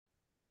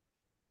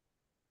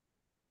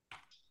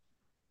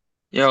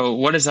Yo,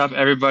 what is up,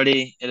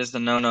 everybody? It is the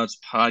No Notes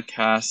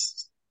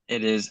podcast.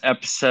 It is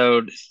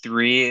episode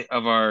 3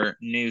 of our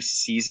new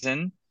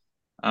season.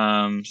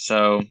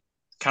 So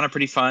kind of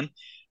pretty fun.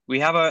 We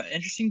have an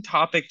interesting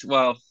topics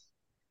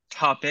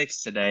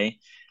today.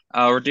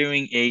 We're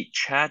doing a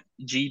Chat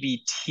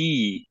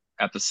GBT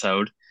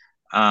episode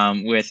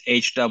with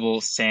H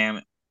double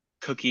Sam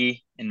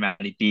Cookie and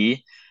Maddie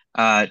B.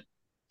 Uh,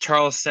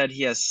 Charles said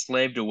he has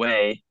slaved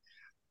away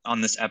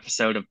on this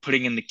episode of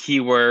putting in the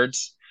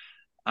keywords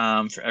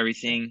for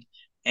everything.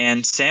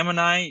 And Sam and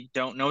I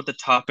don't know what the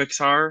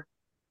topics are.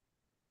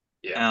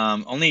 Yeah,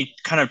 Only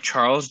kind of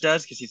Charles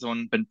does because he's the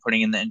one been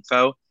putting in the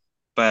info.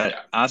 But yeah,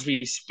 as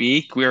we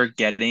speak, we are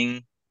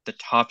getting the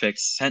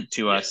topics sent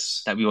to us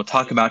yes, that we will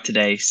talk about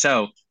today.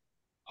 So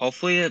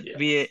hopefully it'll yeah,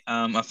 be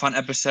a fun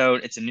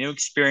episode. It's a new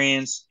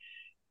experience.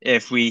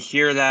 If we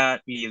hear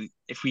that,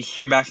 if we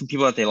hear back from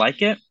people that they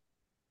like it,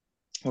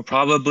 we'll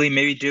probably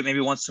maybe do it maybe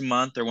once a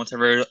month or once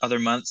every other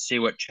month, see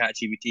what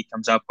ChatGPT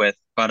comes up with.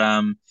 But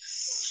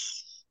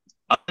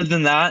other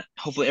than that,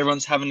 hopefully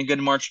everyone's having a good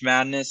March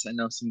Madness. I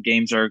know some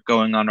games are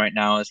going on right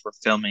now as we're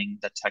filming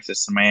the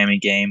Texas and Miami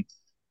game.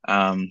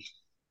 Um,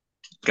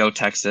 go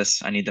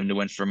Texas! I need them to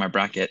win for my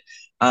bracket.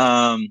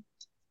 Um,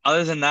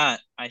 Other than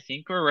that, I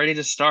think we're ready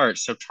to start.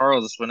 So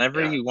Charles,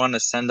 whenever yeah, you want to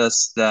send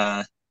us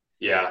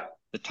yeah,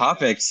 the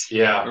topics,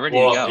 yeah. we're ready to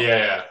Well, go. yeah,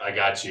 yeah, I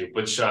got you.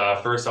 Which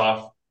first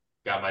off,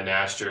 got my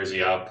Nash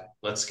jersey up.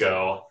 Let's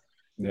go.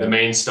 The Yep.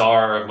 main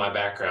star of my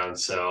background.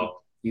 So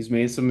He's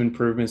made some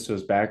improvements to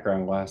his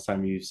background last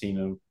time you've seen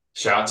him.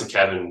 shout out to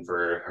Kevin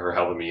for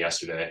helping me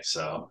yesterday.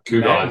 So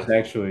Matt Kugon. has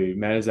actually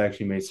Matt has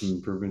actually made some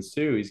improvements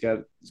too. He's got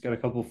a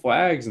couple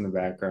flags in the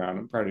background.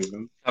 I'm proud of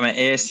him. Got my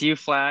ASU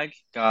flag,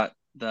 got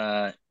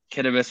the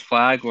Kitabis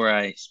flag where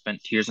I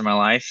spent 2 years of my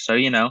life. So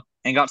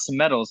and got some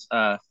medals.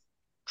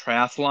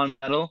 Triathlon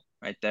medal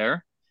right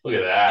there, Look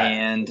at that.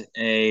 and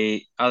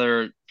a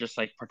other just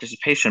like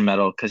participation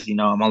medal because I'm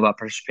all about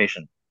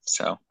participation.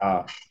 So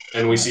Ah,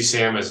 And we see nice.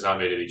 Sam has not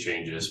made any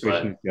changes, but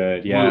Situation's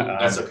good. Yeah.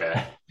 that's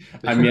okay.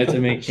 I'm yet to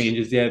make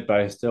changes yet,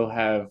 but I still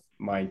have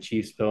my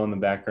Chiefs bill in the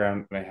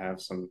background and I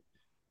have some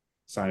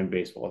signed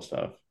baseball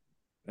stuff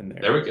in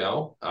There there. we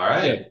go. All Yeah,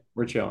 right.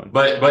 we're chilling.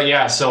 But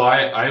yeah, so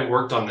I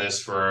worked on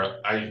this for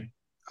I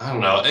don't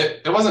know.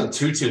 It wasn't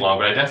too long,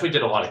 but I definitely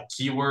did a lot of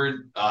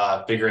keyword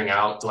figuring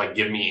out to like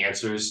give me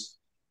answers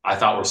I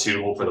thought were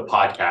suitable for the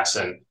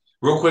podcast. And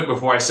real quick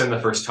before I send the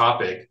first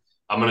topic,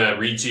 I'm gonna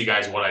read to you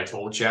guys what I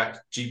told Chat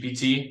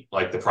GPT,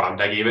 like the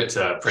prompt I gave it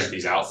to print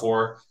these out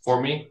for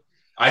me.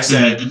 I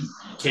said, mhm.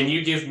 can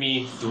you give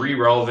me three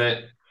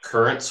relevant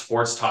current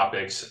sports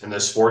topics in the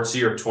sports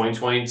year of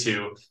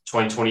 2022,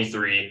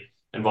 2023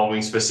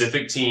 involving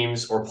specific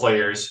teams or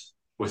players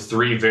with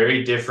three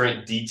very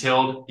different,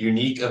 detailed,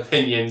 unique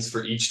opinions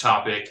for each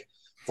topic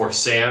for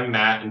Sam,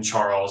 Matt, and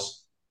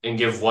Charles, and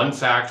give one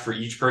fact for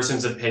each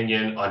person's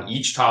opinion on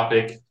each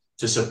topic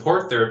to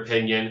support their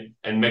opinion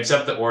and mix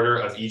up the order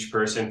of each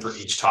person for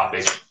each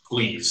topic,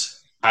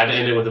 please. I had to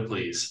end it with a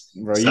please.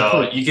 Bro, you So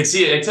put you can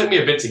see it took me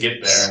a bit to get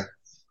yeah.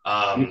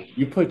 there.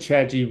 You put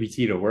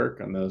ChatGPT to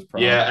work on those Yeah,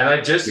 prompts. and I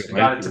You just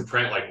got like it to you.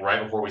 print like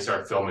right before we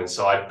started filming.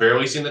 So I've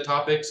barely seen the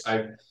topics.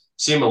 I've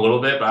seen them a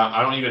little bit, but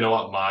I don't even know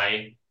what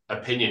my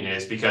opinion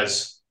is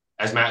because,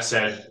 as Matt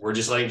said, we're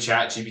just letting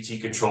Chat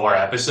GPT control our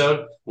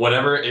episode.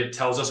 Whatever it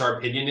tells us our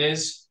opinion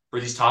is for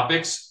these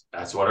topics,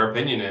 that's what our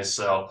opinion is.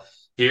 So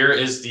here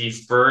is the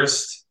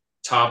first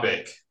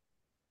topic.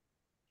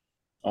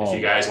 If Oh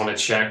you guys wow. want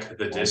to check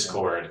the Oh, God.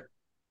 Discord.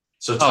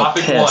 So Oh, topic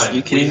piss! Are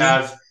you one, we kidding me?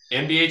 have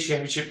NBA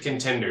championship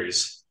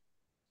contenders.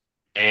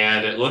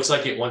 And it looks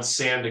like it wants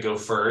Sam to go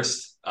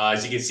first.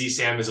 As you can see,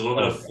 Sam, there's a little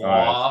bit Oh of God.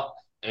 flaw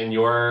in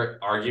your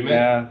argument.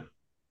 Yeah.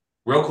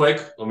 Real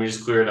quick, let me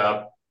just clear it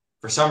up.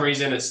 For some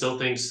reason, it still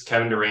thinks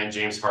Kevin Durant,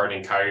 James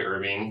Harden, Kyrie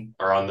Irving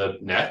are on the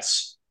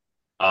Nets.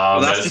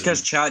 Well, That that's is,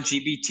 because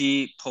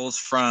ChatGPT pulls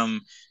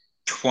from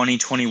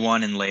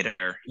 2021 and later.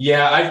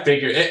 yeah, I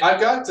figured. I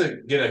got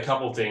to get a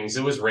couple things.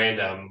 It was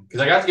random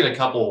because I got to get a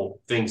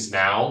couple things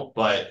now,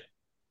 but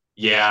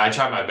yeah, I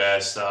tried my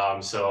best.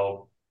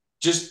 So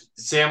just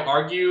Sam,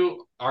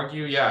 argue.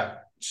 Yeah,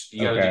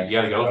 you Okay.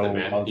 gotta go with it,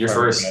 man. I'll You're try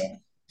my first. best.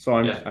 So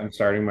I'm Yeah, I'm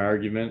starting my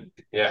argument.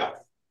 yeah.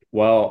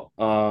 Well,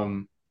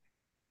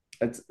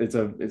 it's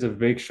a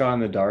big shot in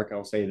the dark,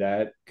 I'll say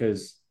that,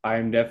 because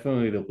I'm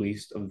definitely the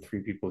least of the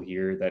three people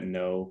here that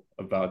know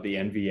about the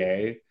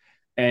NBA.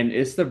 And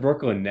it's the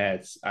Brooklyn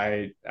Nets.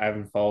 I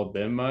haven't followed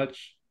them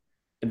much.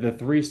 The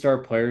three-star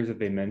players that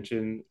they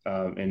mentioned,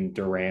 in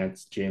Durant,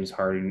 James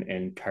Harden,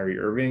 and Kyrie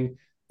Irving,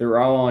 they're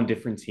all on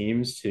different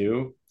teams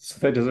too. So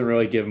that doesn't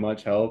really give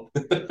much help.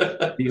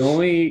 The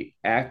only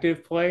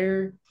active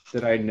player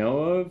that I know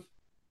of,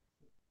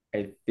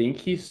 I think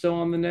he's still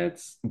on the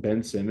Nets,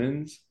 Ben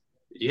Simmons.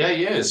 Yeah,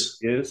 he is.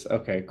 Is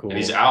okay, And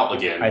he's cool. out I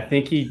again.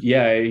 think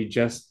he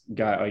just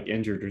got like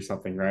injured or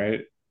something,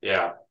 right?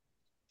 Yeah.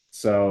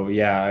 So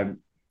yeah,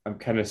 I'm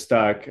kind of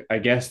stuck. I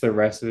guess the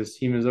rest of this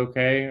team is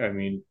okay. I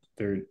mean,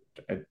 they're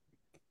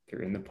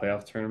in the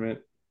playoff tournament.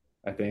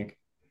 I think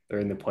they're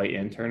in the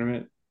play-in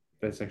tournament.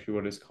 That's actually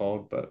what it's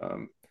called. But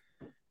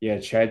Yeah,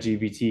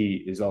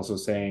 ChatGPT is also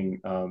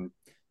saying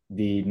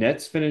the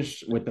Nets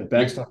finished with the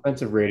best You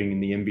offensive rating in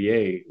the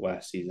NBA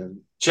last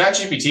season.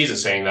 ChatGPT isn't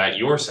saying that.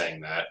 You're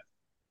saying that.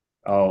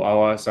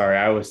 Sorry,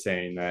 I was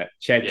saying that.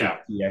 Yeah.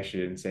 ChatGPT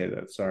actually didn't say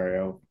that. Sorry,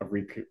 I'll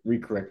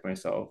recorrect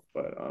myself.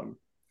 But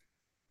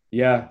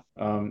yeah,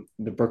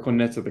 the Brooklyn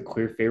Nets are the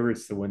clear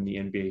favorites to win the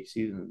NBA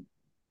season.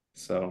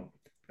 So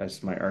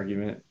that's my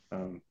argument.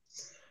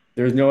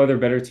 There's no other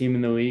better team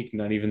in the league,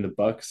 not even the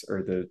Bucks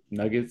or the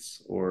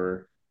Nuggets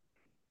or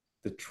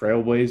the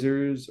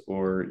Trailblazers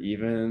or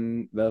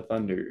even the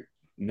Thunder.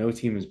 No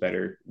team is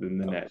better than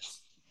the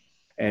Nets,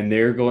 and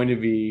they're going to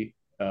be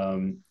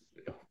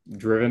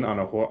driven on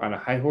a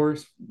high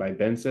horse by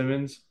Ben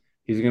Simmons.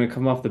 He's going to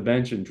come off the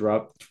bench and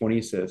drop 20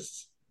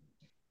 assists.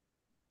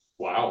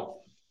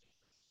 Wow.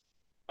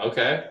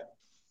 Okay.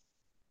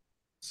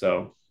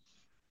 So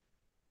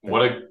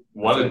What that, a that's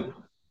what it. a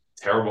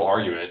terrible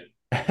argument.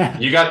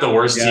 You got the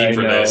worst Yeah, team I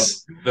for know.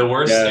 this. The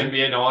worst Yeah,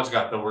 NBA knowledge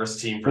got the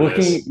worst team for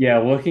this.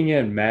 looking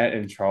at Matt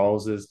and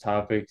Charles's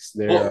topics,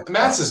 there. Well,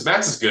 Matt's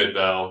is good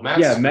though.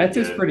 Matt's Yeah, is pretty Matt's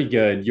is good. pretty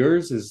good.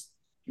 Yours is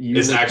you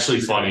It's look like actually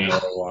you're gonna know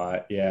funny. a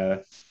lot. Yeah.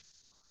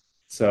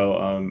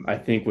 So I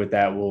think with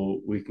that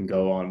we can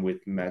go on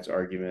with Matt's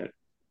argument.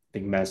 I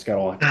think Matt's got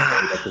a lot to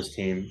say about this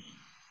team.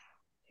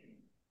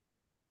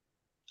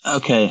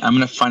 Okay, I'm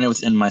gonna find it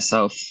within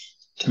myself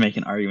to make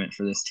an argument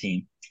for this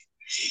team.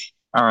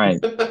 All right.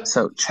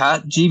 So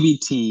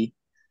ChatGPT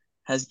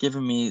has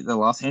given me the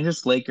Los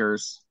Angeles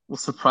Lakers will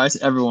surprise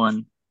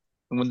everyone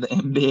and win the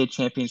NBA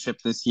championship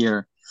this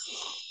year.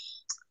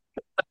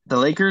 The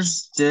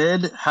Lakers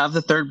did have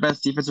the third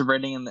best defensive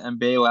rating in the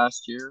NBA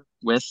last year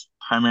with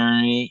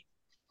primary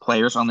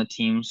players on the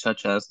team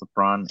such as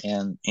LeBron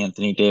and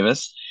Anthony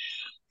Davis.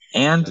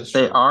 And That's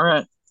they true. are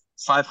at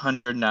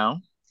 500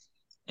 now,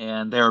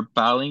 and they're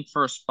battling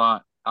for a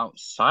spot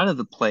outside of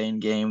the play-in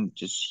game,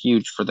 which is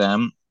huge for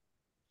them.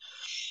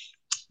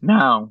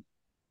 Now,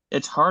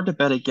 it's hard to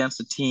bet against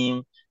a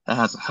team that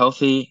has a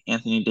healthy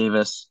Anthony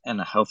Davis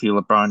and a healthy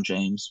LeBron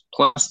James.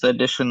 Plus, the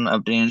addition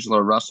of D'Angelo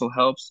Russell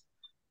helps,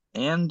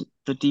 and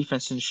the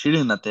defense and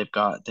shooting that they've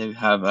got. They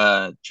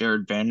have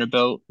Jared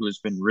Vanderbilt, who has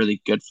been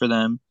really good for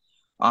them.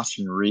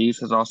 Austin Reeves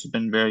has also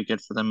been very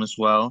good for them as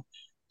well.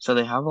 So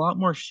they have a lot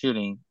more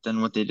shooting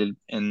than what they did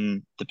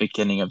in the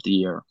beginning of the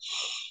year.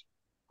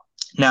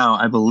 Now,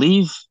 I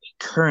believe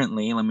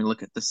currently, let me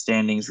look at the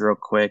standings real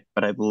quick,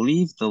 but I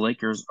believe the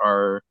Lakers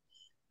are,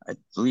 I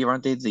believe,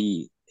 aren't they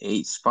the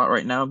eighth spot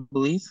right now, I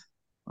believe?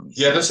 Let me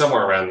Yeah, they're see.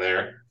 somewhere around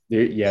there.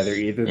 They're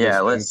either the Yeah,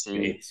 seventh let's or see.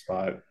 eighth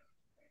spot.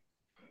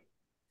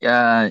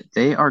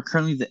 They are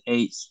currently the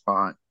eighth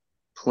spot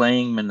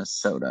playing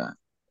Minnesota.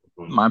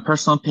 Hmm. My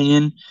personal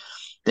opinion,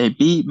 they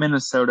beat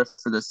Minnesota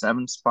for the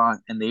seventh spot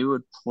and they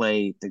would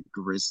play the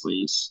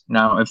Grizzlies.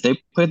 Now, if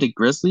they play the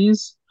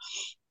Grizzlies,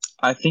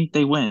 I think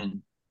they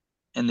win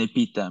and they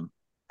beat them.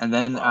 And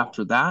then Wow.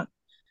 after that,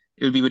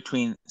 it would be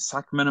between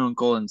Sacramento and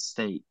Golden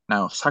State.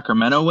 Now, if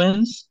Sacramento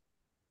wins,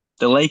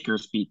 the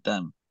Lakers beat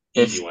them.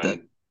 Easy If the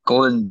win.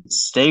 Golden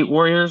State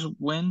Warriors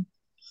win,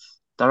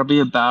 that'll be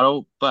a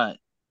battle. But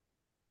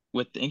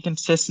with the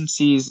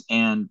inconsistencies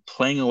and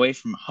playing away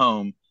from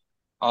home,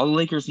 all the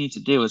Lakers need to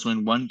do is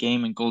win one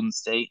game in Golden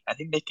State. I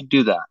think they can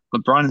do that.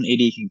 LeBron and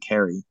AD can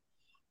carry.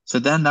 So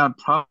then that would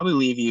probably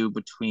leave you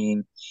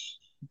between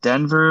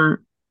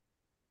Denver,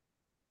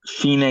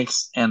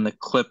 Phoenix, and the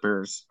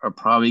Clippers are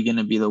probably going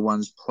to be the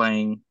ones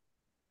playing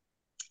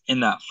in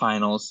that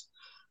finals.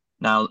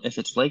 Now, if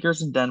it's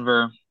Lakers and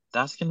Denver,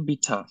 that's going to be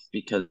tough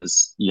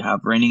because you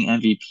have reigning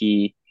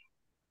MVP,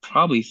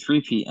 probably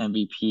three-peat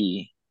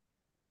MVP,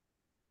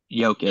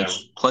 Yeah.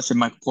 Jokic, plus your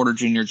Michael Porter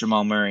Jr.,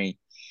 Jamal Murray.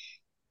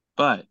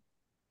 But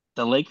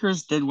the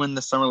Lakers did win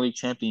the Summer League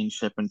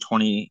championship in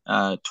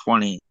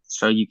 2020,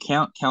 so you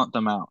can't count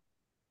them out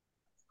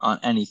on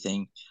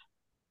anything.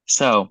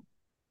 So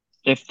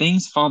if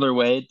things fall their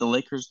way, the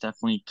Lakers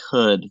definitely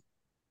could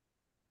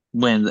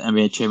win the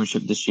NBA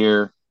championship this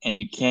year, and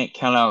you can't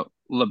count out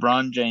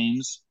LeBron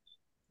James,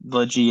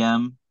 the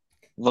GM,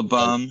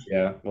 LeBum,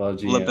 Yeah, well,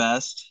 GM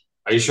LeBest.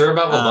 Are you sure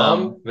about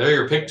Um, LeBum? They're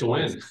your pick to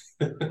win.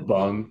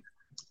 bum.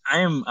 I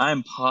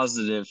am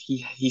positive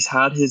he's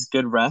had his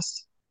good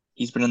rest.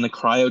 He's been in the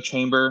cryo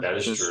chamber, That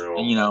is just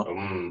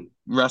true.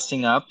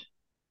 resting up.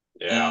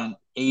 Yeah. And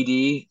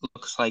AD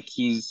looks like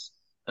he's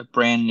a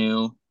brand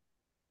new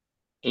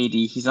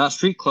AD. He's not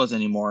street clothes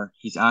anymore.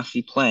 He's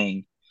actually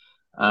playing.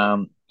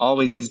 Yeah.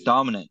 Always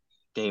dominant,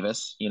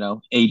 Davis.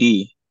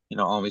 AD.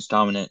 Always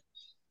dominant.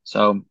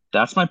 So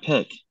that's my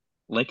pick.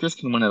 Lakers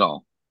can win it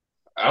all.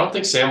 I don't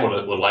think Sam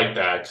would like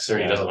that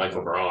considering he Yeah, doesn't like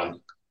LeBron.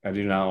 I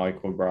do not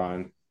like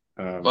LeBron.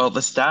 Well, the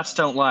stats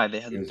don't lie. They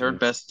had the Excuse third me.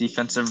 best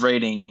defensive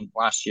rating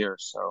last year.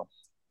 So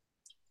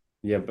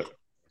Yeah, but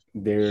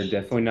they're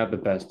definitely not the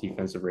best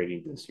defensive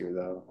rating this year,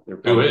 though. They're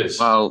Who probably is?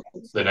 well,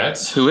 The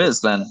Nets? who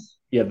is then?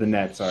 yeah, the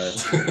Nets are.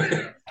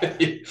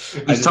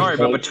 I'm I just sorry,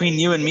 but don't. between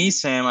you and me,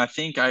 Sam, I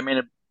think I made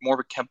a more of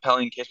a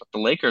compelling case with the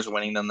Lakers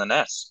winning than the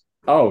Nets.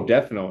 Oh,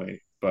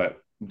 definitely. But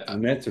the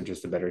Nets are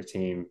just a better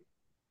team.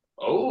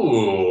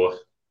 Oh,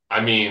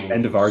 I mean,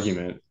 End of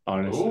argument,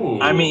 honestly.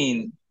 I ooh,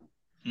 mean,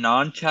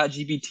 non-chat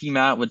GPT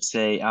Matt would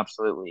say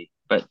absolutely,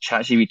 but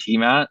chat GPT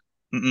Matt,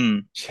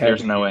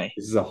 there's no ChatGPT. way.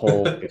 This is a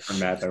whole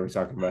different math that we're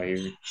talking about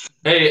here.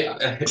 hey,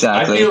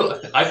 Exactly.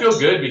 I feel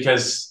good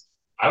because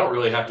I don't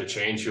really have to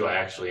change who I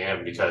actually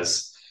am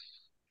because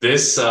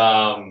this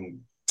So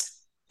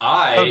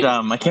I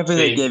dumb. I can't believe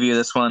they think gave you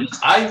this one.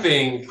 I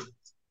think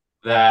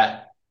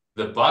that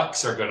the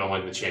Bucks are going to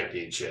win the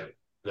championship.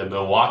 The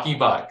Milwaukee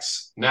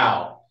Bucks.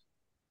 Now,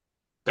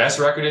 best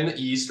record in the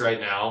East right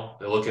now.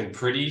 They're looking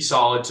pretty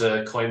solid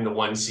to claim the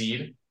 1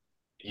 seed.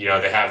 You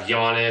know, they have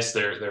Giannis.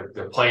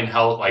 They're playing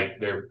like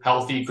they're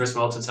healthy. Chris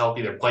Middleton's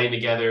healthy. They're playing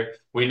together.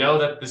 We know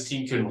that this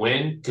team can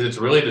win because it's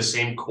really the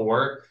same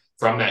core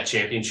from that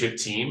championship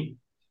team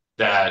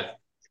that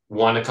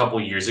won a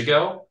couple years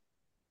ago.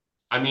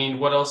 I mean,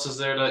 what else is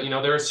there to,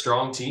 they're a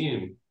strong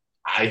team.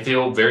 I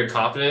feel very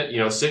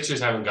confident. Sixers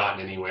haven't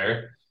gotten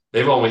anywhere.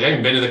 They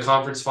haven't been to the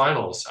conference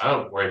finals. I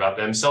don't worry about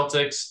them.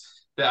 Celtics,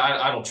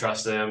 I don't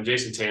trust them.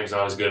 Jason Tatum's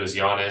not as good as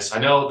Giannis. I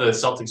know the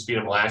Celtics beat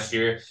them last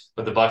year,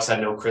 but the Bucks had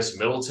no Chris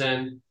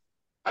Middleton.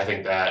 I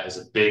think that is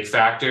a big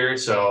factor.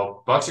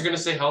 So Bucks are going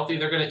to stay healthy.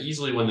 They're going to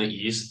easily win the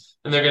East,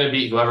 and they're going to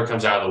beat whoever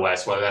comes out of the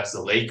West, whether that's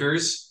the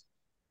Lakers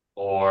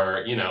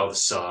or the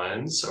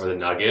Suns or the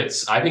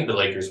Nuggets. I think the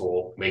Lakers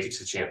will make it to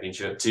the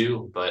championship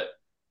too, but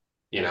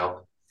you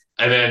know,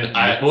 and then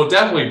I will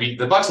definitely beat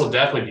the Bucks. Will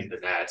definitely beat the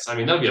Nets. I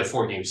mean, that'll be a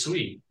 4-game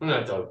sweep. We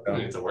don't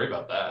have to worry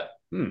about that.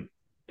 Hmm.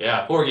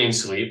 Yeah, 4-game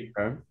sweep.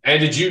 Okay. And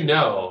did you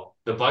know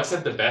the Bucks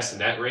have the best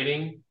net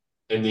rating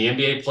in the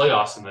NBA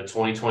playoffs in the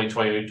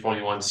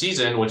 2020-2021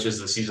 season, which is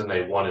the season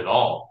they won it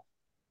all.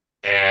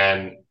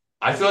 And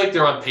I feel like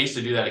they're on pace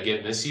to do that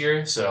again this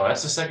year. So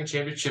that's the second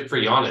championship for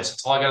Giannis.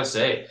 That's all I gotta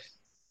say.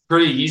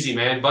 Pretty easy,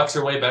 man. Bucks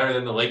are way better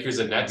than the Lakers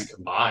and Nets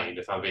combined,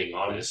 if I'm being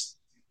honest.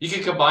 You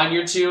could combine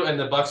your two and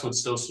the Bucks would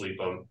still sweep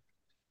them.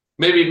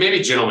 Maybe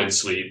gentlemen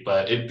sweep,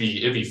 but it'd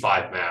be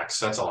five max.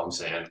 That's all I'm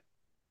saying.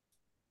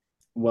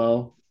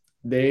 Well,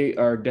 they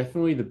are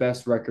definitely the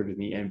best record in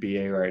the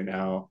NBA right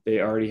now.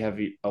 They already have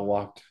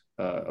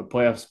a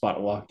playoff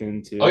spot locked Oh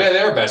into. yeah,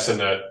 they're best in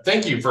the.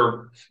 Thank you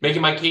for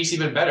making my case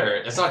even better.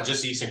 It's not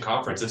just the Eastern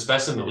Conference; it's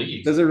best in the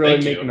league. Doesn't really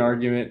Thank make an you,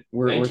 argument.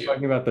 We're thank you.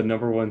 talking about the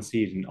number one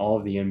seed in all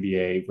of the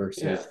NBA Yeah.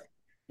 versus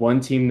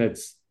one team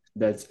that's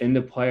in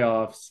the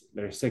playoffs.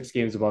 They're 6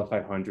 games above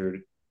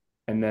 500,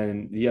 and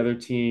then the other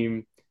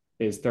team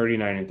is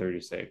 39 and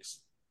 36.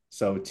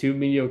 So two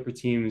mediocre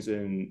teams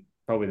and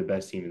probably the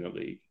best team in the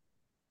league.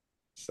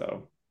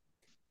 So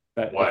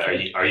that What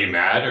if are you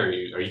mad or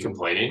are you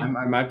complaining? I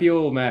might be a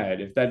little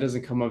mad if that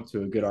doesn't come up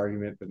to a good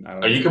argument, then I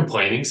Are don't you know.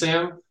 complaining,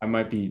 Sam? I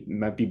might be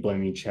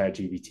blaming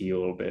ChatGPT a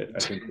little bit. I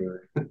think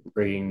we're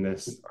bringing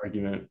this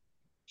argument.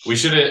 We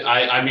should have.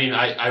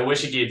 I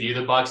wish he gave you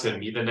the Bucks and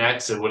me the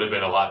Nets. It would have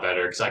been a lot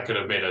better because I could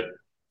have made a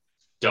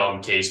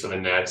dumb case for the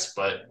Nets,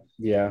 but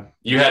Yeah,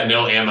 you had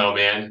no ammo,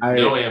 man.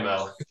 No I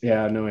ammo.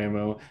 yeah, no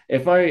ammo.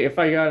 If I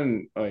got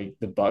like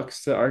the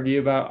Bucks to argue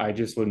about, I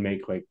just would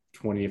make like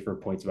 20 for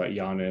points about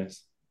Giannis,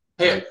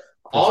 Hey, like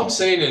all Chris. I'm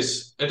saying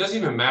is it doesn't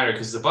even matter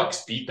because the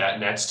Bucks beat that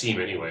Nets team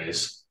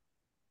anyways.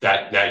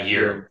 That True.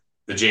 year,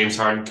 the James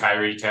Harden,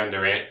 Kyrie, Kevin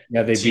Durant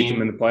Yeah, they beat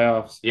them in team. the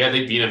playoffs. Yeah,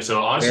 they beat him.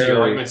 So honestly, your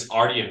Barely. argument's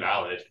already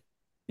invalid.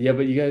 Yeah,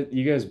 but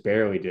you guys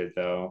barely did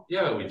though.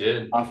 Yeah, but we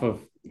did. Off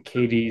of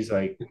KD's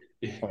like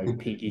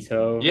pinky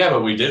toe. Yeah,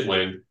 but we did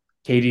win.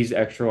 KD's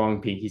extra long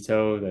pinky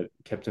toe that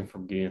kept him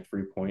from getting a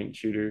 3-point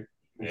shooter.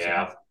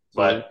 Yeah, So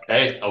but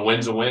hey, a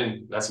win's a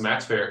win. That's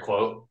Matt's favorite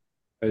quote.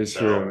 that is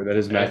true. So That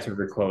is Matt's hey,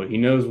 favorite quote. He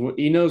knows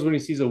when he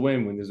sees a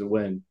win when there's a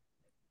win.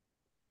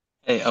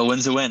 Hey, a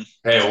win's a win.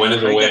 hey, a win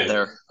That's is how a you get win.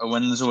 there. A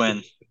win is a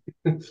win.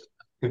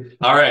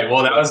 All right.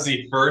 Well, that was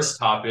the first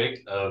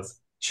topic of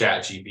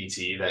Chat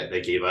GPT that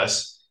they gave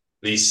us.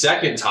 The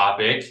second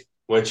topic,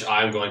 which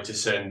I'm going to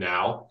send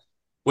now,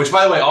 which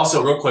by the way,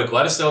 also real quick,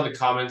 let us know in the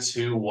comments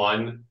who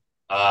won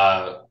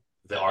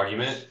the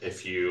argument.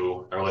 If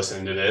you are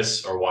listening to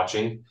this or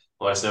watching,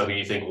 let us know who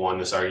you think won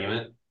this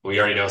argument. We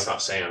already know it's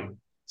not Sam,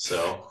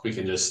 so we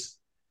can just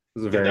It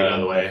was a get very that out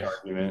of the in-depth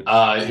way.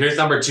 argument. Here's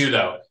number two,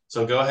 though.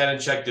 So go ahead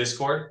and check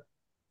Discord.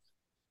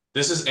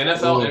 This is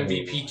NFL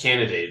MVP Oh, Oh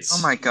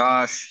candidates. my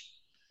gosh.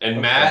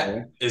 And Matt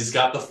okay. has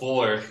got the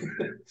floor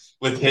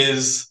with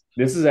his.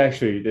 This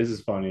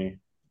is funny.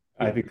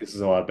 I think this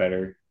is a lot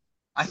better.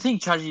 I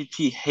think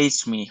ChatGPT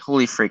hates me.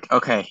 Holy freak.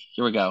 Okay,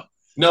 here we go.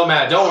 No,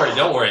 Matt, don't worry,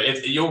 don't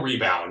worry. You'll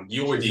rebound.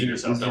 You'll This is redeem your,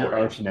 yourself. this is Don't your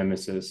worry. arch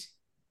nemesis.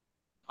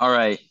 All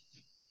right.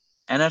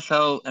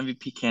 NFL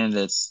MVP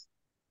candidates.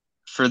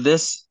 For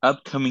this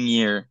upcoming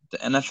year, the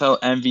NFL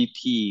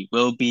MVP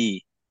will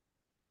be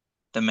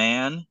the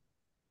man,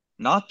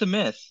 not the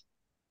myth,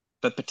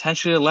 but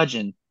potentially a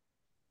legend,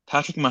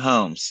 Patrick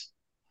Mahomes.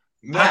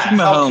 Patrick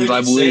Matt, how Mahomes, could I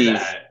you say believe.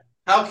 that?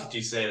 How could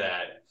you say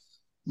that?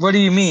 What do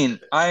you mean?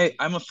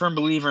 I'm a firm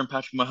believer in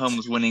Patrick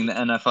Mahomes winning the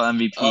NFL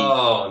MVP.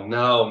 Oh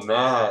no,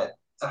 Matt.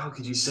 How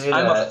could you say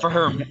I'm a that?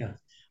 firm,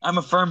 I'm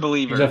a firm He's a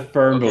believer.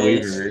 firm Okay.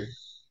 believer.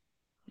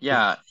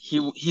 Yeah,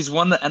 he's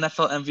won the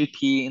NFL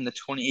MVP in the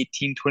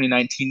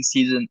 2018-2019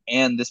 season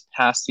and this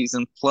past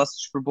season, plus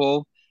Super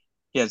Bowl.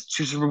 He has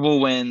two Super Bowl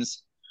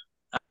wins.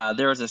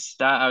 There was a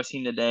stat I was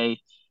seeing today.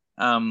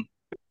 Um,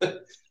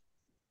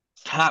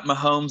 Pat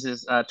Mahomes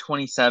is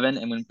 27,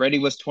 and when Brady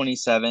was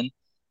 27,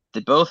 they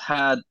both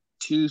had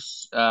two.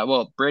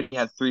 Well, Brady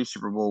had three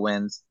Super Bowl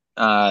wins.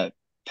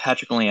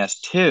 Patrick only has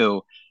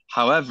two.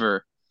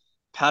 However,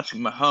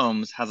 Patrick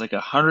Mahomes has like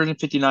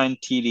 159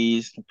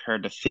 TDs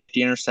compared to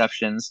 50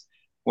 interceptions,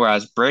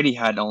 whereas Brady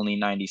had only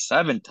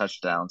 97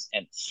 touchdowns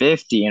and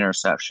 50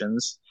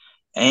 interceptions.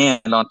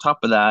 And on top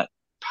of that,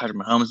 Patrick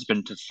Mahomes has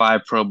been to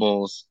five Pro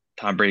Bowls.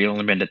 Tom Brady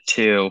only been to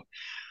two.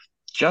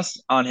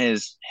 Just on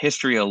his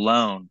history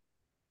alone,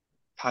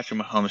 Patrick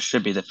Mahomes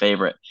should be the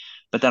favorite.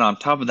 But then on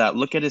top of that,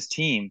 look at his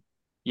team.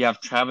 You have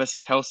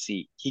Travis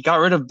Kelce. He got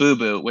rid of Boo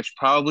Boo, which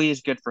probably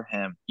is good for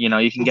him. You know,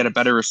 you can get a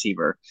better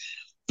receiver.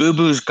 Boo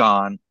Boo's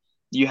gone.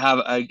 You have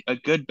a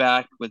good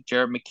back with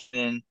Jared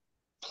McKinnon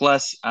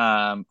plus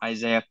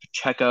Isaiah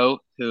Pacheco,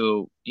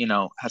 who, you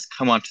know, has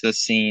come onto the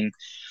scene.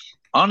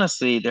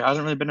 Honestly, there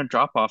hasn't really been a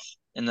drop off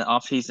in the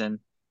offseason.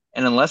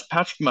 And unless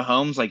Patrick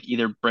Mahomes like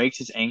either breaks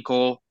his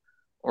ankle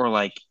or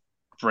like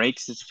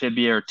breaks his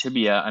fibia or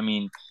tibia, I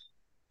mean,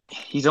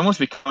 he's almost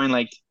becoming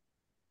like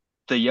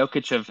the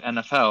Jokic of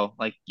NFL.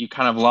 Like you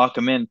kind of lock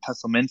him in,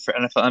 pencil him in for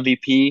NFL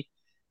MVP.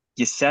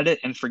 You set it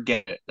and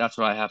forget it. That's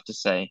what I have to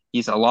say.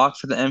 He's a lock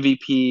for the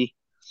MVP.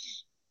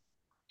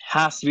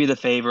 Has to be the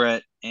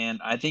favorite, and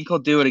I think he'll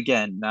do it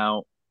again.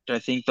 Now, do I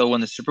think they'll win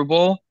the Super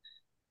Bowl?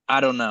 I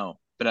don't know,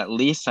 but at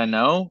least I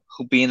know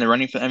he'll be in the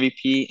running for the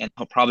MVP, and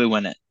he'll probably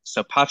win it.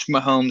 So Patrick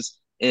Mahomes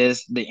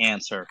is the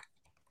answer.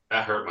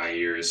 That hurt my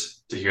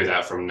ears to hear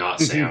that from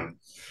not Sam,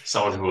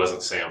 someone who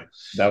wasn't Sam.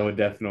 That would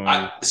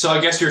definitely. So I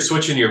guess you're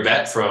switching your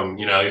bet from,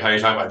 you know, how you're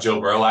talking about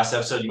Joe Burrow last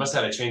episode. You must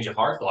have had a change of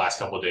heart the last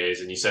couple of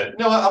days, and you said,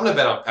 "No, I'm going to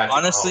bet on Patrick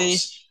Honestly,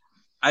 Mahomes."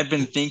 I've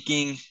been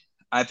thinking,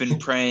 I've been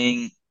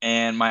praying,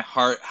 and my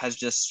heart has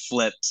just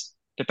flipped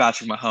to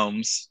Patrick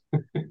Mahomes.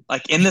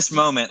 Like in this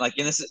moment, like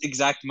in this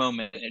exact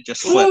moment, it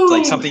just flipped.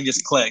 Like Woo! something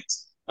just clicked.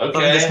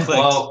 Something just Okay, clicked.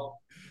 well,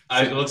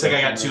 it looks like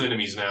I got two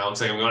enemies now.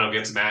 Looks like I'm going up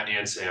against Matt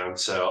and Sam.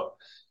 So,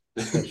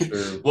 That's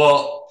true.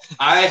 well,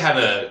 I had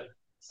a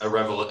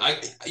revelation.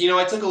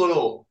 I took a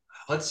little.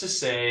 Let's just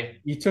say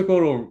You took a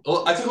little.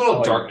 well, I took a little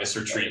Oh, darkness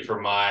retreat for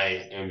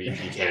my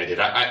MVP candidate.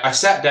 I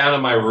sat down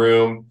in my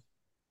room,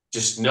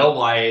 just no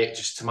light,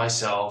 just to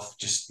myself,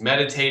 just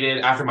meditated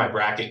after my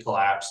bracket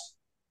collapsed.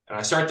 And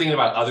I started thinking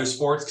about other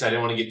sports because I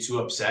didn't want to get too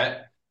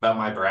upset about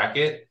my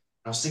bracket.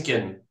 I was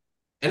thinking,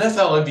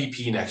 NFL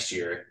MVP next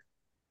year,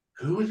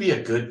 who would be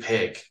a good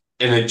pick?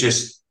 And it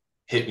just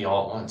hit me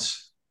all at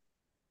once.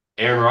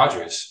 Aaron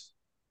Rodgers.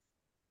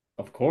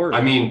 Of course.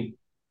 I mean,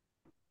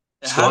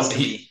 It has to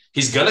be.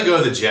 he's gonna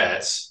go to the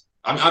Jets.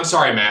 I'm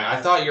sorry, Matt.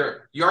 I thought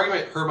your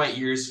argument hurt my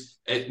ears.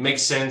 It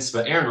makes sense,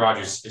 but Aaron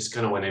Rodgers is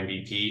gonna win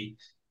MVP.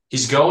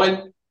 He's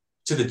going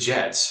to the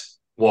Jets.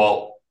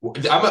 Well,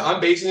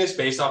 I'm basing this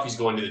based off he's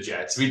going to the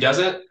Jets. If he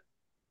doesn't,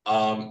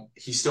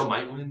 he still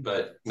might win,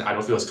 but I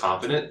don't feel as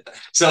confident.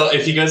 So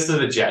if he goes to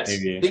the Jets,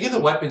 Maybe. think of the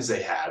weapons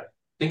they have.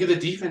 Think of the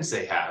defense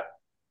they have.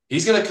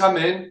 He's gonna come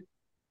in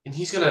and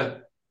he's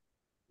gonna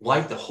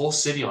light the whole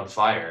city on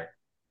fire.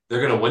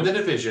 They're gonna win the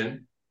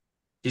division.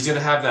 He's gonna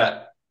have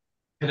that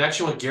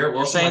connection with Garrett You're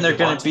Wilson. saying Like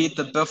they're going to Devontae. beat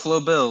the Buffalo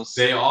Bills.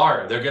 They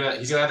are.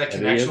 He's gonna have that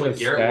And he is connection with a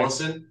Garrett stack.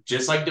 Wilson,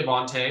 just like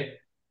Devontae.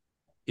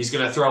 He's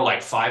gonna throw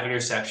like 5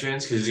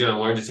 interceptions because he's gonna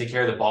learn to take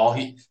care of the ball.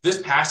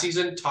 This past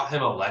season taught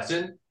him a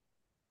lesson,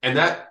 and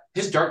that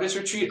his darkness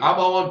retreat, I'm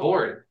all on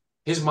board.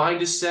 His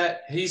mind is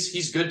set.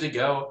 He's good to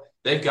go.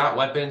 They've got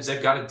weapons.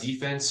 They've got a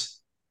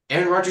defense.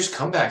 Aaron Rodgers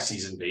comeback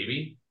season,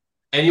 baby.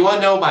 And you want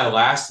to know my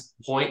last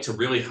point to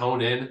really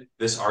hone in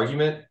this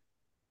argument?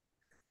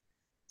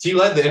 He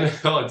led the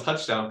NFL in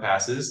touchdown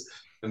passes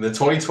in the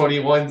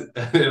 2021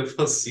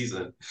 NFL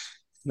season.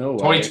 No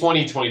way.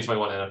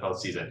 2020-2021 NFL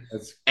season.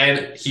 That's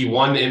And he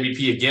won the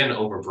MVP again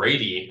over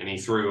Brady, and he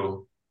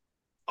threw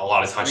a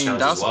lot of I touchdowns mean,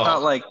 that as was well.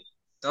 about like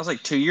that was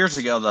like 2 years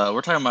ago, though.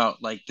 We're talking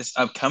about like this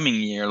upcoming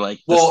year, like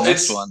this Well,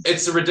 next one.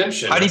 it's the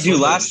redemption. How did That's he do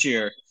literally- last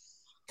year?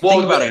 Well,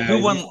 Think about it. yeah,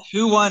 Who won?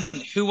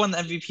 Who won the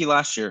MVP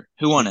last year?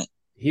 Who won it?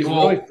 he's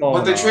Well, really but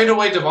fallen they off. traded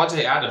away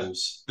Devontae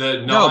Adams,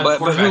 the No, but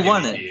non-quarterback who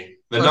won MVP. it?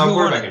 The But who won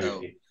non-quarterback it, though?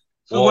 MVP.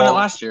 Who won it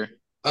last year?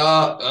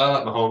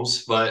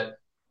 Mahomes, but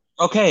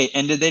Okay,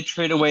 and did they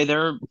trade away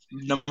their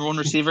number one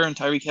receiver in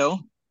Tyreek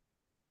Hill?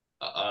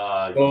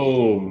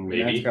 Oh,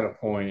 maybe. Matt's got a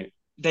point.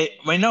 They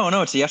wait, no,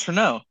 it's a yes or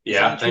no.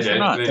 Yeah, It's they not a truth or did.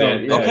 not. They No,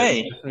 did. yeah,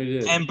 Okay. they definitely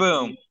did. And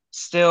boom,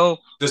 still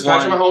Does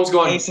Patrick won. Mahomes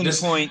go on? Case in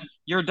This, point,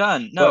 you're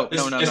done. No, But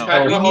no, no, is no.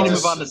 Patrick We need to Mahomes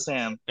move on to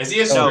Sam. is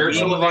he a No, we need to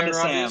spiritual move of on Aaron to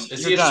Sam. Rodgers?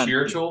 Is You're he a done.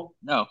 spiritual?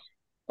 No,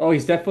 Oh,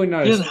 he's definitely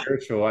not He a doesn't-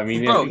 spiritual. I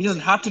mean, bro, he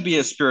doesn't have to be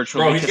a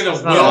spiritual Bro, he's because gonna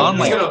he's not will. on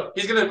no. like.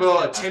 He's gonna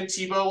go Tim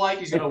Tebow like.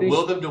 He's gonna I think-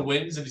 will them to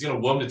wins, and he's gonna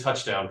will them to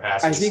touchdown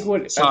passes. I think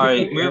what Sorry, I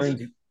think what move-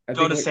 Aaron, I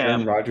go think to what Aaron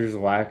Sam. Rodgers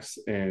lacks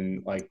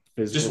in like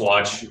physical. Just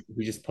watch.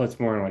 He just puts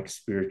more in like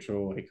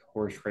spiritual, like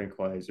horse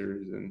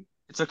tranquilizers and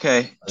It's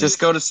okay. Like, Just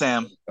go to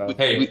Sam. stuff.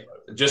 Hey,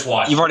 just You've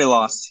watch. already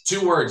lost.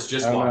 2 words, I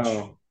just don't watch.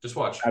 know. Just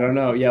watch. I don't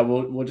know. Yeah,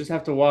 we'll just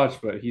have to watch,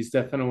 but he's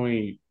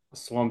definitely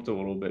slumped a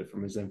little bit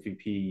from his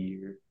MVP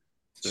year,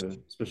 to,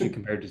 especially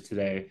compared to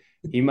today.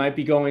 He might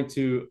be going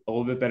to a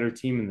little bit better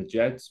team in the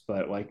Jets,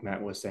 but like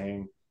Matt was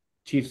saying,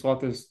 Chiefs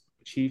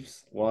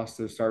lost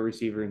their star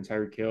receiver in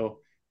Tyreek Hill.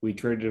 We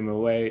traded him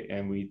away,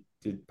 and we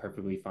did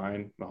perfectly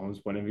fine. Mahomes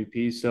won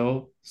MVP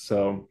still,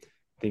 so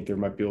I think there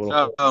might be a little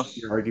So, hole in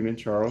your argument,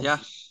 yeah.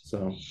 Charles.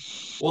 So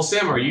Well,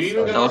 Sam, are I'm you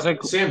even excited. So,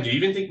 gonna Sam, do you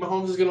even think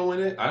Mahomes is gonna win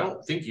it? I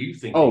don't think you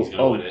think he's Oh,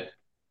 gonna win oh, it.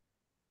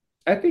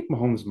 I think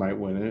Mahomes might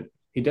win it.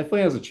 He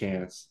definitely has a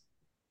chance.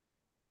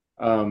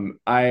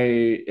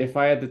 If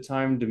I had the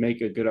time to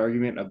make a good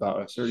argument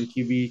about a certain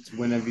QB to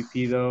win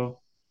MVP, though,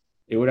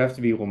 it would have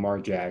to be Lamar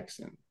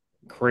Jackson.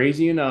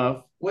 Crazy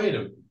enough,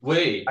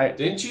 Wait. I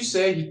Didn't you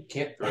say he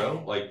can't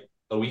throw like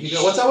a week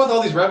ago? What's up with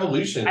all these I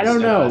revolutions don't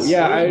in know. us?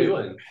 Yeah, What are we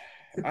doing?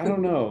 I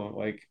don't know.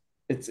 Like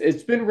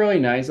it's been really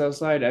nice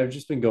outside. I've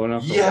just been going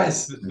out for walks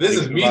Yes, and this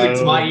is thinking about music it a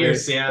to my little ears,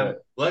 bit. Sam.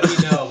 But Let me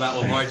know about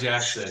Lamar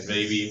Jackson,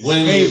 baby,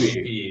 winning the maybe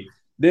MVP.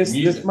 this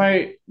Music,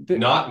 might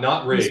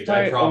not this rigged,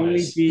 I might only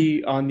promise.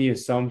 be on the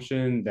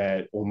assumption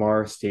that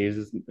Lamar stays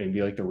with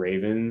maybe like the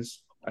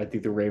Ravens. I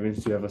think the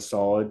Ravens do have a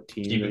solid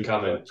team Keep that it he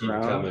can coming, bounce keep it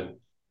around. coming.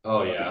 Oh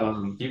But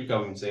yeah, keep it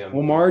coming, Sam.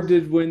 Lamar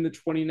did win the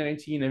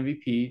 2019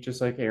 MVP, just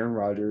like Aaron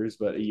Rodgers,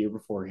 but a year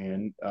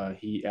beforehand,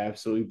 he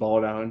absolutely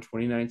balled out in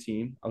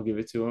 2019. I'll give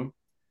it to him.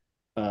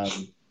 Um,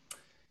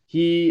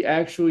 he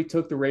actually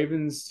took the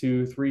Ravens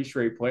to three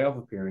straight playoff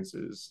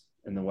appearances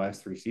in the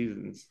last three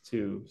seasons,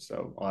 too.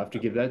 So I'll have to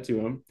give that to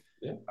him.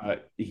 Yeah.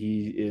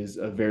 He is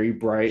a very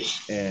bright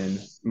and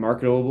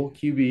marketable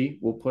QB.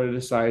 We'll put it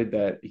aside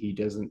that he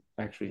doesn't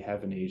actually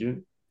have an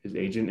agent. His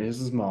agent is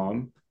his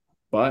mom,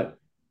 but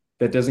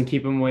that doesn't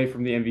keep him away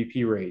from the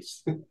MVP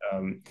race.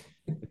 Um,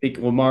 I think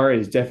Lamar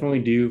is definitely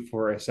due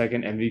for a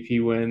second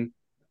MVP win,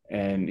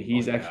 and Oh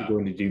he's actually yeah.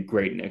 going to do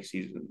great next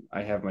season.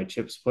 I have my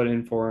chips put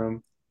in for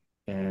him,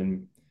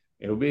 and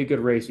it'll be a good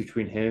race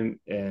between him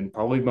and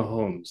probably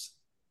Mahomes.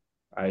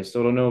 I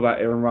still don't know about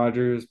Aaron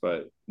Rodgers,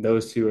 but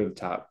those two are the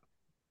top.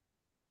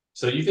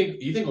 So you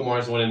think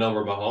Lamar's winning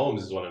over Mahomes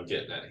is what I'm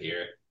getting at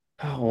here.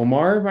 Oh,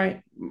 Lamar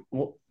might.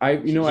 Well,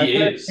 I've He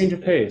had a change is.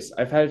 of pace.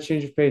 I've had a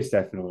change of pace,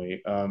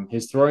 definitely.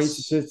 His throwing Yes.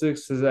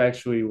 statistics has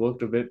actually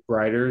looked a bit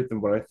brighter than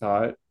what I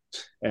thought,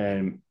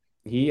 and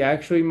he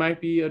actually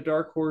might be a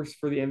dark horse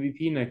for the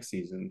MVP next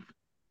season.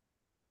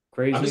 I'm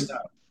Crazy just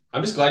enough.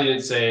 I'm just glad you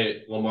didn't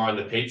say Lamar and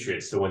the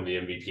Patriots to win the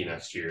MVP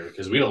next year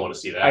because we don't want to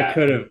see I that.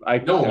 could have.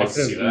 No one I wants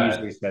to could see have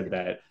easily that. said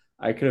that.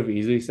 I could have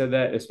easily said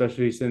that,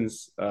 especially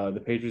since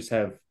the Patriots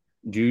have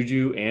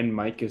Juju and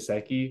Mike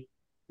Gesicki.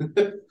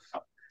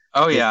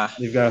 oh yeah,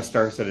 They've got a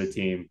star-studded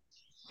team.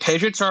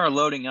 Patriots are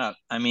loading up.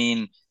 I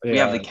mean, They we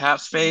have the are. cap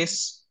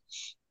space.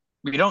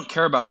 We don't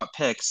care about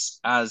picks,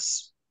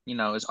 as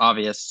is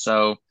obvious.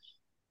 So,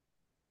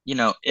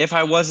 if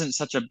I wasn't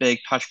such a big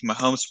Patrick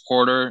Mahomes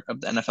supporter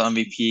of the NFL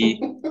MVP,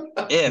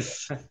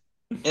 if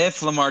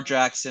if Lamar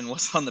Jackson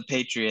was on the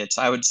Patriots,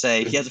 I would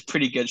say he has a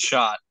pretty good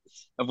shot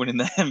of winning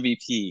the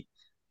MVP.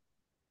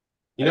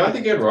 You I know, I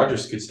think think Aaron so.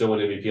 Rodgers could still win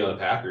MVP on the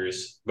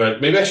Packers,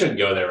 but maybe I shouldn't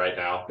go there right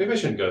now. Maybe I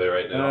shouldn't go there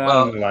right now. I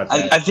don't know Well, about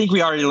I that. think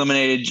we already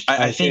eliminated.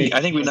 I I think,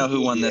 think we know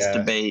who won this yeah,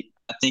 debate.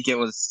 I think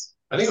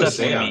I think it's it was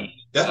definitely Sam.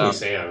 me. Definitely So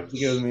Sam. I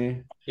think it was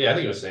me. Yeah, I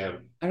think it was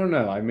Sam. I don't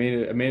know. I made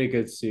a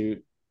good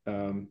suit.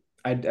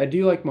 I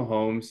do like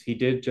Mahomes. He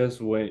did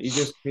just win. He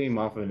just came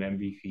off of an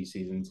MVP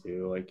season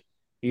too. Like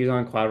he's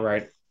on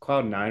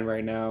cloud nine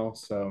right now.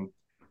 So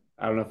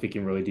I don't know if he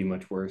can really do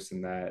much worse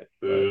than that.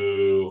 But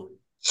Boo.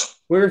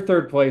 we're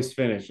third place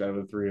finish out of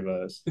the three of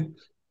us.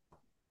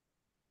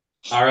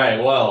 All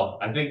right. Well,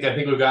 I think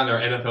we've gotten our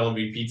NFL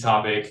MVP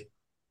topic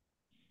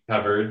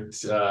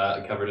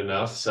covered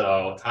enough.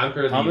 So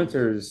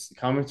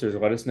Commenters,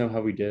 let us know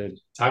how we did.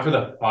 time for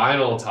the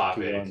final Who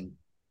topic. won?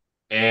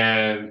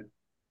 And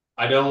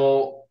I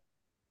don't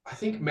I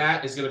think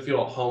Matt is gonna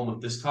feel at home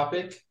with this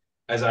topic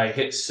as I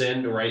hit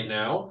send right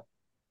now.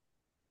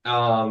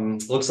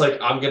 Looks like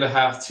I'm gonna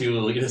have to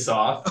lead us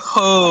off.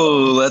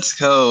 oh, let's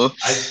go.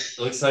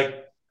 Looks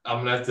like I'm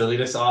gonna have to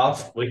lead us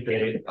off with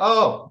a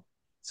oh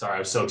sorry, I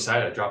was so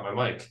excited I dropped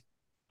my mic.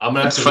 I'm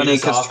gonna have It's to lead funny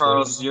us because off with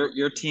Charles,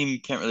 your team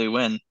can't really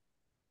win.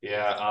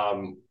 yeah,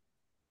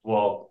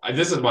 well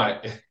this is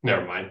my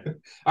never mind.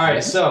 All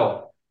right,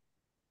 so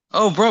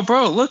Oh,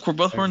 bro, look, we're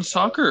both There wearing you go.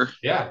 soccer.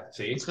 yeah,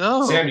 Let's see.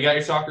 go, Sam, you got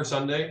your soccer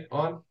Sunday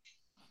on?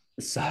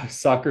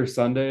 Soccer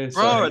Sunday. bro.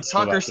 Sorry, It's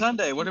soccer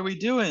Sunday. What are we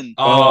doing?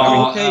 well, I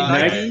mean, Okay, Okay,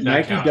 Nike. that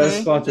Nike does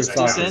Okay, counts. sponsor that's That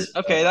soccer. decent. counts.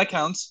 Okay, that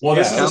counts. Well,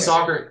 this Yeah, is a Counts.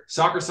 okay.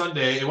 soccer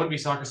Sunday. It wouldn't be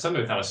soccer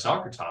Sunday without a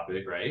soccer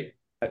topic, right?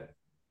 I,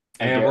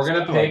 I And we're guess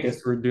gonna so. I pick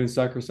guess we're doing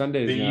soccer the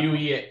Sundays now.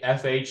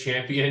 UEFA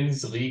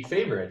Champions League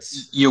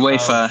favorites.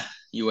 UEFA,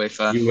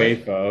 UEFA. UEFA.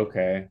 UEFA,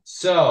 okay.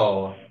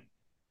 So,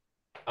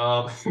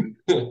 um,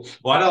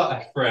 why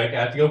don't Frank?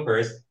 I have to go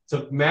first.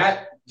 So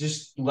Matt,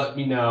 just let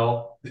me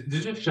know.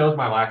 This just shows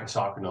my lack of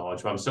soccer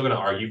knowledge, but I'm still gonna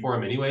argue for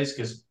him anyways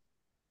because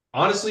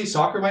honestly,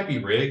 soccer might be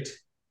rigged,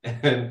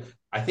 and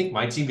I think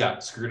my team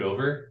got screwed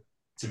over,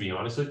 to be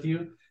honest with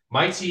you.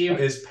 My team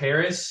is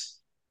Paris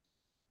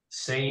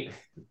Saint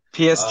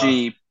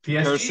PSG,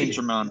 Paris PSG.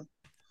 Saint-Germain.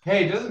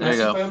 Hey, doesn't There you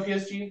Messi go. play on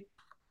PSG?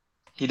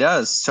 He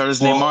does. So does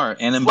Neymar Well,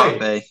 and wait.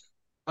 Mbappe.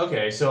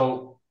 Okay,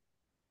 so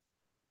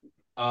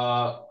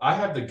I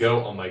have the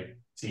GOAT on my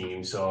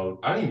team, so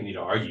I don't even need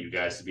to argue you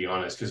guys to be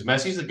honest, because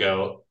Messi's the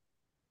GOAT.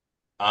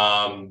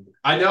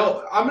 I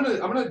know I'm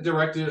gonna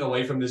direct it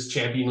away from this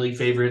Champion League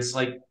favorites.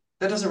 Like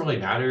that doesn't really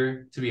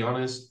matter, to be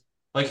honest.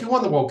 Like who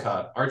won the World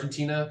Cup?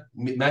 Argentina.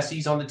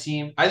 Messi's on the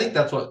team. I think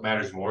that's what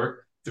matters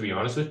more, to be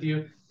honest with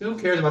you. Who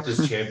cares about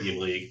this Champion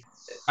League?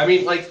 I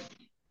mean, like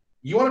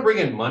you want to bring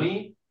in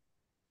money?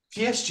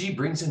 PSG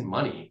brings in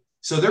money,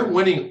 so they're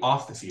winning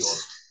off the field.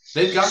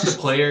 They've got the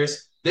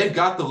players. They've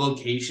got the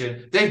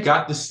location. They've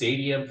got the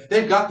stadium.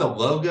 They've got the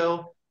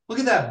logo. Look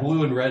at that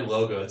blue and red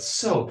logo. It's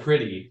so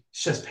pretty.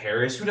 It's just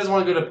Paris. Who doesn't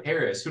want to go to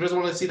Paris? Who doesn't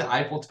want to see the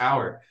Eiffel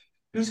Tower?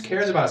 Who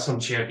cares about some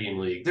Champion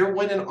League? They're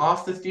winning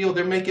off the field.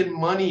 They're making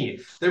money.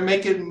 They're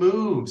making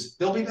moves.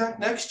 They'll be back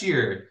next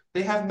year.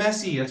 They have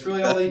Messi. That's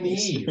really all they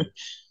need.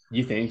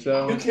 You think Who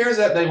so? cares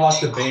that they lost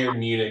to Bayern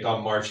Munich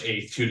on March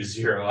 8th,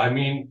 2-0? I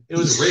mean, it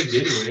was rigged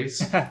anyways.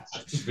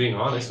 Just being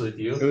honest with It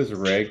you. was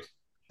rigged.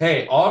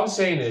 Hey, all I'm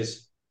saying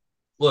is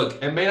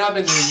look, it may not have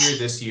been their year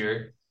this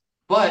year,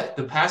 but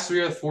the past 3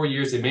 or 4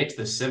 years, they made it to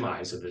the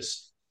semis of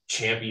this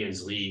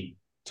Champions League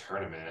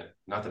tournament.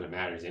 Not that it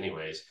matters,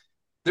 anyways.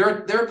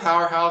 They're a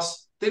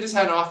powerhouse. They just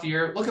had an off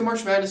year. Look at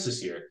March Madness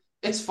this year.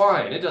 It's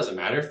fine. It doesn't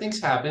matter.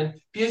 Things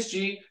happen.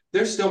 PSG,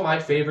 they're still my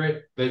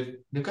favorite. They've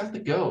got the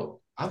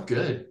GOAT. I'm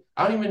good.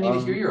 I don't even need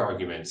to hear Um, your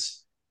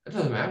arguments. It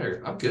doesn't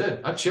matter. I'm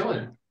good. I'm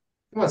chilling.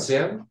 Come on,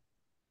 Sam.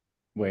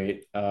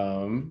 Wait.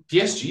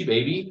 PSG,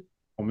 baby.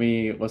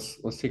 Let's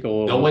take a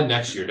They'll little. win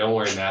next year. Don't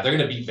worry, Matt. They're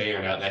going to beat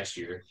Bayern out next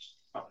year.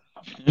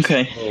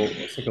 Okay.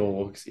 Let's take a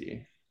look.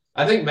 See.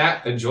 I think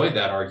Matt enjoyed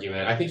that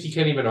argument. I think he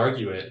can't even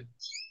argue it.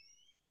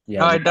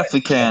 Yeah, Oh, I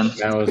definitely can.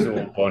 Matt was a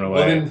little blown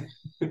Well, away.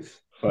 then,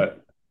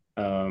 But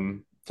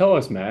tell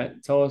us,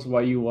 Matt. Tell us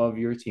why you love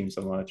your team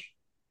so much.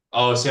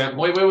 oh, Sam,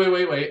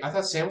 wait. I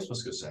thought Sam was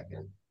supposed to go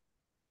second.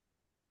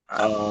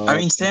 I Um,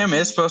 mean, Sam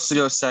is supposed to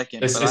go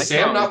second, Is, but I is can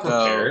Sam always not go.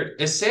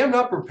 prepared? Is Sam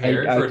not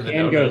prepared I for the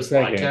can No go Notes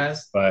second, podcast?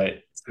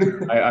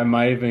 but I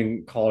might have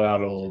been called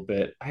out a little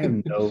bit. I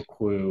have no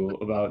clue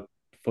about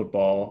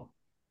football,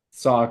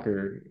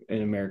 soccer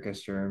in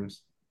America's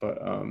terms, but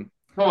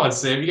Come on,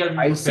 Sam, you got to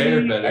be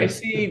prepared I better.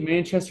 see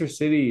Manchester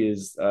City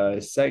is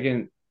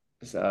second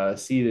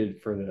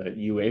seeded for the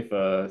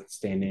UEFA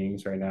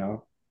standings right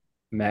now.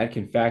 Matt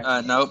can fact.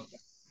 Nope,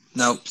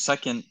 nope.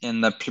 Second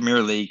in the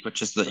Premier League,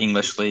 which is the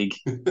English league.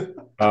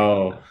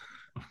 Oh,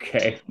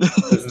 okay.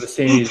 Those are the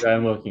standings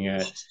I'm looking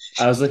at.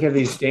 I was looking at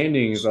these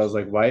standings. I was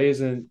like, why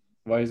isn't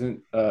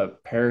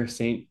Paris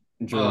Saint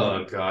Oh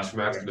Germain? gosh,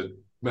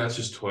 Matt's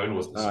just toying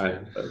with us, Not,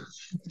 man. but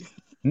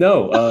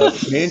no.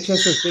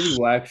 Manchester City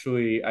will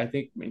actually. I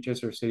think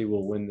Manchester City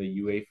will win the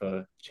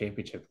UEFA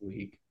Championship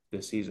League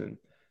this season.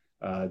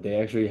 They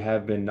actually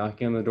have been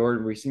knocking on the door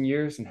in recent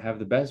years and have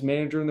the best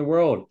manager in the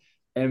world,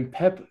 and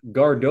Pep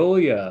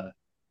Guardiola.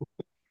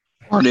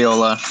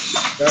 Guardiola.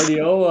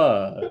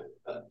 Guardiola.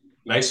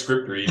 Nice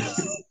script read.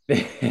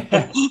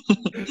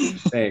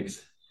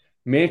 Thanks.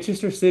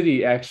 Manchester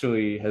City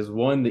actually has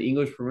won the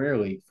English Premier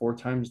League 4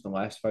 times in the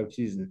last 5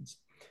 seasons.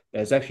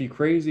 That's actually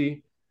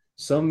crazy.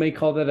 Some may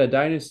call that a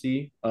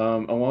dynasty,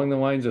 along the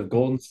lines of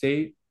Golden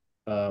State,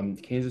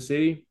 Kansas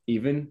City,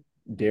 even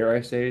dare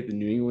I say the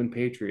New England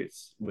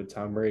Patriots with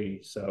Tom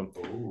Brady. So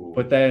Ooh.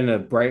 put that in a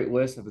bright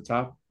list at the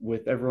top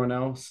with everyone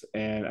else,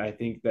 and I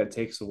think that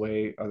takes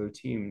away other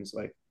teams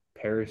like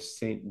Paris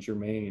Saint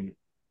Germain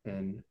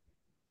and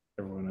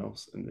everyone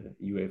else in the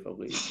UEFA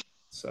league.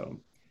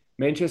 So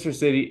Manchester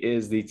City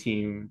is the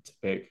team to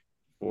pick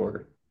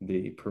for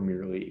the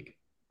Premier League.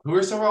 Who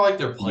are some of like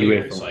their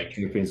players? UEFA Like,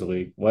 Champions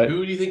League. What?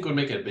 who do you think would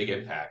make a big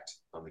impact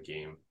on the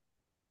game?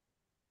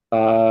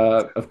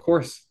 Of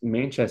course,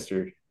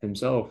 Manchester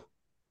himself.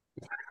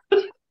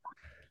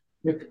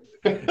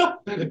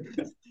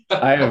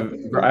 I have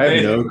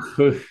no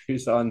clue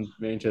who's on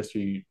Manchester.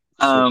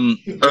 Erling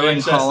Haaland,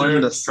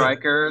 the Manchester.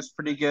 striker, is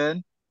pretty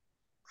good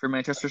for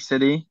Manchester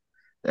City.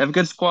 They have a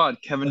good squad.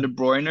 Kevin De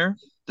Bruyne,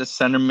 the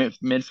center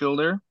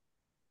midfielder.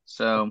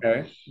 So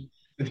Okay.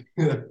 See,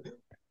 Matt,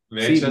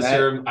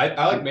 Manchester.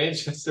 I like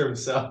Manchester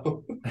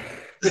himself.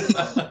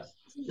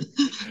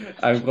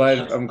 I'm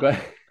glad. I'm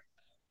glad.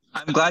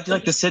 I'm glad you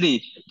like the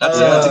city. That's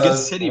a Yeah. good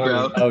That's city, funny.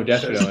 bro. Oh,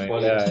 That's definitely.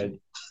 funny. Yeah.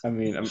 I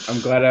mean,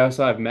 I'm glad I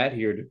also have Matt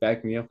here to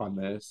back me up on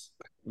this.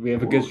 We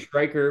have a good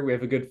striker. We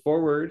have a good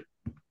forward.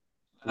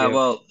 We have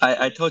Well,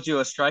 I told you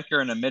a striker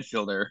and a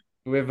midfielder.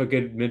 we have a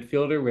good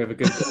midfielder. We have a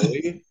good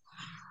goalie.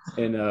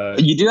 And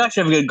You do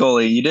actually have a good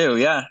goalie. You do,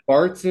 yeah.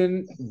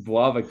 Barton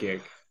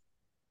Blavakic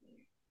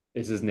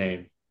is his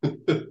name.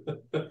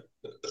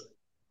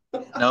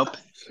 Nope,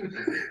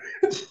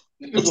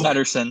 it's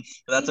Ederson.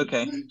 But that's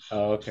okay.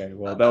 Oh, okay.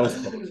 Well, that was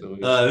close at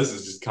least. This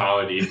is just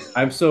comedy.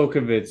 I'm so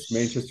convinced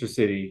Manchester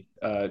City,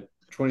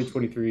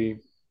 2023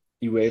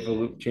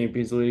 UEFA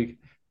Champions League,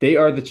 they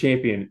are the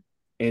champion.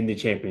 in the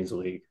Champions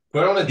League.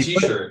 Put on a They put,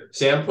 t-shirt.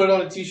 Sam, put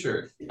on a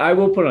t-shirt. I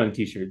will put on a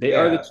t-shirt. They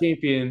are the Yeah.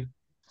 champion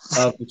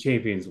of the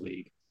Champions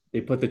League.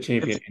 They put the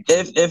If champion into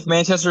the if league. if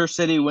Manchester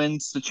City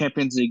wins the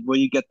Champions League, will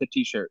you get the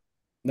T-shirt?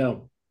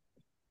 No.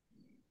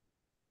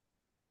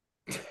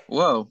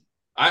 Whoa!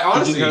 I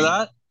Did you hear honestly,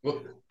 that?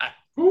 well, I,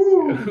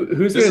 woo,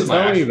 who's this going is to my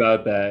tell me actual.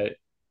 about that?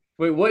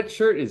 Wait, what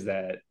shirt is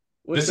that?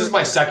 What This is shirt?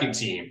 my second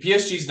team.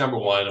 PSG's number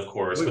one, of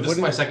course, but Wait, this is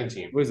my second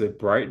team. what is it?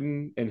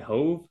 Brighton and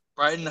Hove?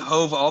 Brighton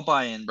Hove all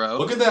buy in, bro.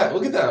 Look at that.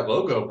 Look at that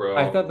logo, I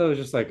bro. thought that was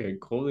just like a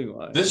clothing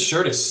This line.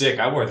 shirt is sick.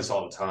 I wear this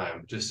all the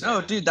time. Just No,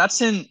 saying. dude,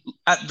 that's in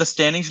at the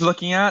standings you're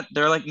looking at.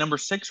 They're like number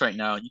six right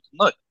now. You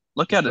can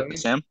look at it, Really?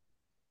 Sam.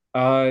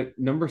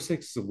 Number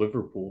six is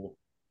Liverpool.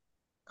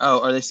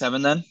 Oh, are they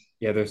seven then?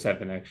 Yeah, they're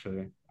seven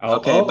actually.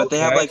 Okay, but they Okay,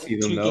 have I like see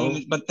them two though.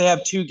 games. But they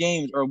have two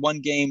games or one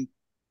game.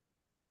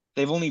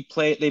 They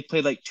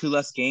played like two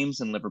less games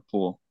than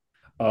Liverpool.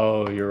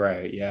 Oh, you're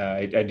right. Yeah,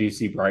 I do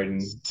see Brighton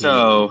being,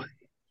 So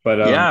but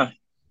yeah,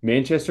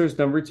 Manchester's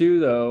number two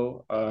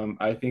though.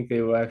 I think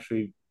they will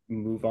actually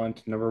move on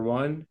to number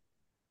one.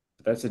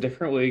 That's a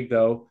different league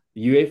though.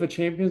 UEFA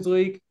Champions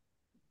League,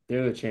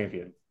 they're the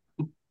champion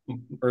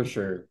for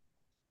sure.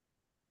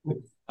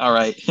 all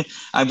right.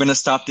 I'm gonna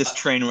stop this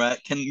train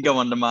wreck and go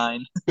on to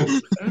mine.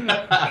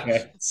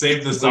 Okay,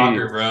 Save the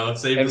soccer, please bro.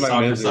 Save the end my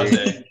soccer misery.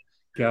 Sunday.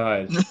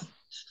 God,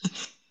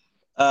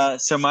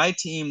 So my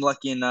team,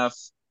 lucky enough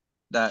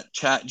that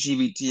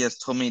ChatGPT has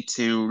told me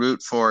to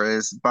root for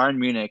is Bayern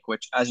Munich,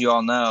 which, as you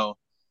all know,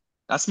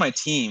 that's my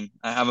team.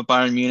 I have a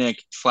Bayern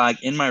Munich flag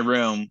in my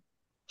room.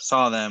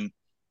 Saw them.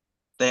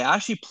 They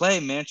actually play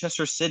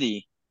Manchester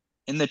City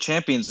in the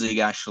Champions League,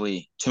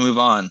 actually, to move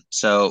on.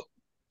 So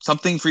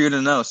something for you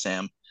to know,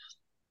 Sam.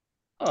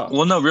 oh,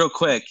 Well, no, real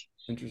quick.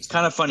 It's kind interesting.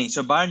 of funny.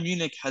 So Bayern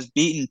Munich has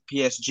beaten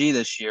PSG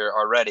this year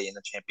already in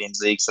the Champions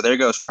League. So there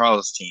goes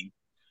Charles' team.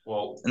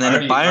 Well, And then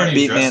if I Bayern already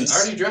beat addressed Man, it. I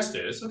already addressed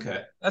it. It's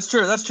okay. that's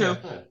true. That's true.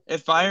 Yeah. Yeah.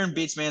 If Bayern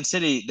beats Man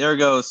City, there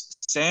goes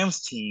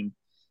Sam's team.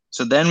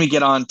 So then we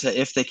get on to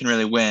if they can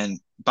really win.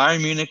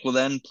 Bayern Munich will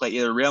then play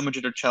either Real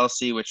Madrid or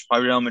Chelsea, which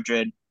probably Real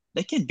Madrid.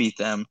 They can beat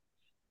them.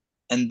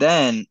 And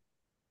then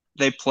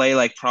they play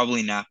like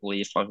probably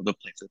Napoli is probably they'll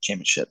play for the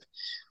championship.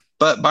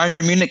 But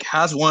Bayern Munich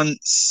has won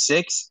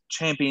six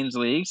Champions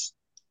Leagues,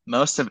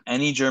 most of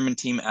any German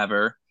team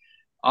ever.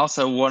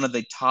 Also, one of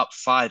the top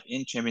five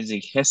in Champions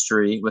League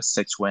history with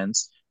six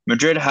wins.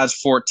 Madrid has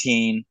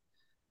 14,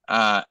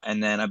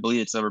 and then I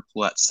believe it's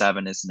Liverpool at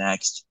seven is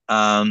next.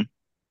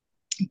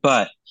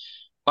 But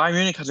Bayern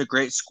Munich has a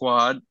great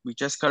squad. We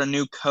just got a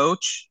new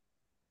coach.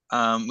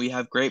 We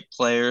have great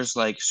players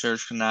like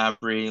Serge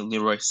Gnabry,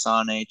 Leroy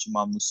Sané,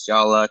 Jamal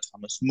Musiala,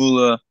 Thomas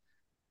Müller.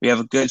 We have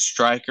a good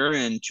striker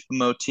in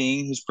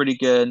Choupo-Moting, who's pretty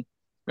good.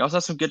 We also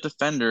have some good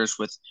defenders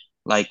with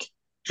like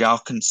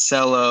João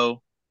Cancelo,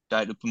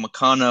 Daido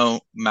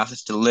Upamecano,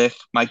 Mathis de Ligt,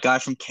 my guy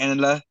from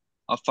Canada,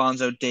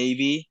 Alfonso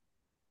Davy,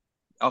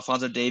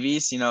 Alfonso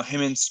Davies.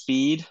 Him and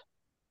Speed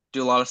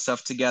do a lot of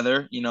stuff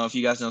together. If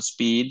you guys know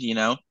Speed, we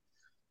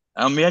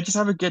just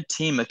have a good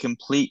team, a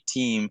complete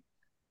team.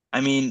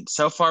 I mean,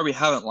 so far we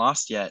haven't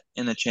lost yet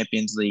in the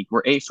Champions League.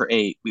 We're 8 for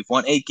 8. We've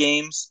won 8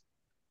 games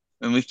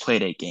and we've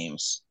played 8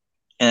 games.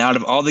 And out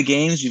of all the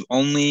games, we've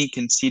only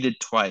conceded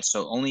twice.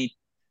 So only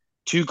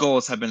 2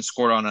 goals have been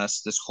scored on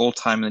us this whole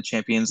time in the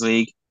Champions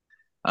League.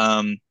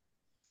 Um,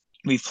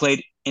 we've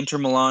played Inter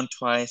Milan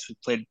twice.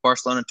 We've played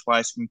Barcelona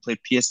twice. We played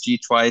PSG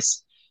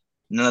twice.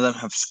 None of them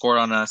have scored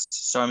on us.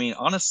 So I mean,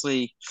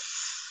 honestly,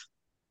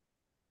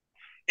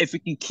 if we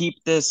can keep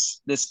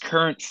this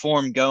current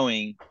form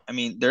going, I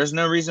mean, there's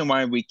no reason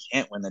why we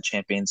can't win the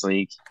Champions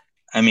League.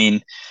 I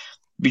mean,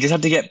 we just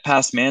have to get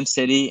past Man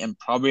City and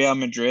probably Real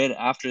Madrid.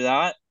 After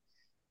that,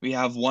 we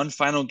have one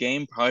final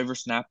game, probably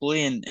versus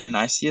Napoli, and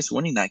I see us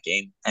winning that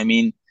game. I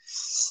mean,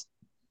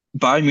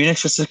 Bayern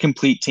Munich's just a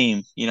complete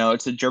team.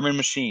 It's a German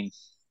machine.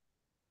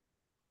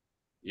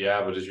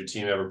 Yeah, but does your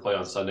team ever play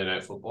on Sunday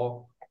Night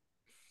Football?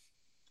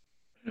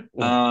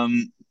 Well,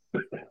 Um,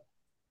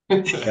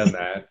 done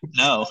that.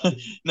 no,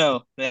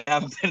 no, they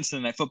haven't played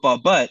Sunday Night Football,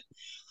 but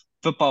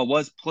football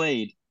was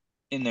played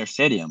in their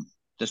stadium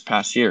this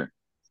past year,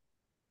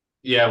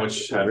 Yeah,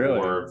 which Oh, had really?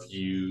 more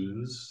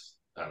views.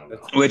 I don't know.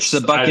 That's which the I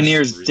just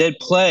Buccaneers did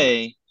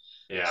play.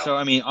 yeah. So,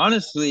 I mean,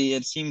 honestly,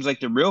 it seems like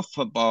the real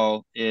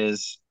football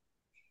is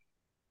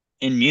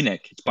in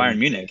Munich. It's in Bayern Munich.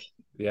 Munich.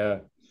 Yeah.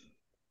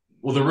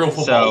 Well, the real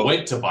football So,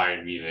 went to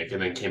Bayern Munich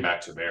and then came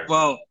back to America.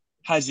 well,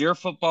 has your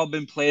football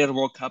been played at a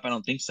World Cup? I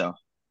don't think so.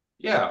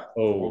 Yeah,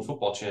 World Oh,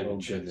 Football oh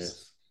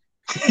Championships.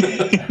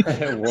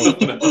 goodness. World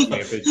Football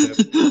Championship.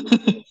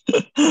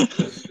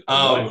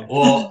 What?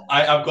 Well,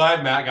 I'm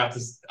glad Matt got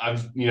this.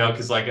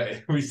 Because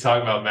like we was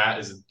talking about, Matt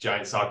is a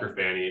giant soccer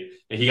fan,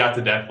 and he got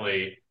to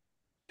definitely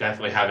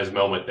have his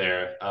moment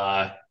there.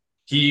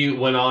 He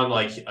went on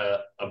like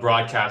a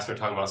broadcaster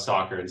talking about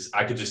soccer, and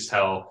I could just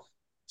tell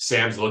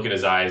Sam's look in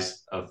his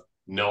eyes of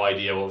no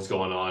idea what was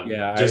going on,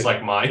 Yeah, just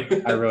like mine.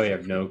 I really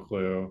have no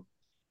clue.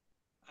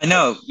 I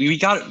know we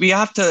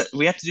have to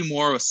do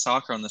more with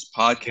soccer on this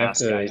We have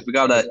podcast, guys. to We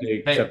gotta. Hey,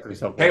 accept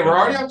yourself hey, one we're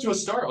already game. off to a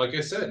start. Like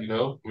I said, I mean,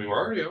 we're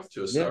already off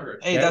to a Yeah,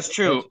 start. Hey, that's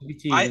true.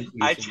 ChatGPT is I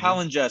introducing me.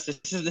 challenge us.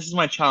 This is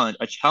my challenge.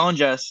 I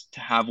challenge us to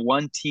have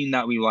one team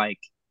that we like.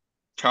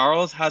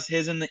 Charles has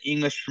his in the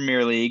English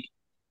Premier League.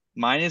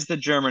 Mine is the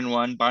German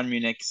one, Bayern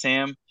Munich.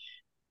 Sam,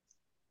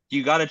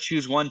 you got to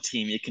choose one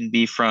team. It can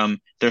be from.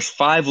 There's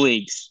 5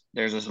 leagues.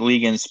 There's a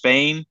league in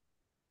Spain,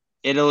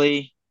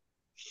 Italy,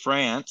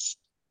 France,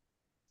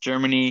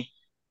 Germany,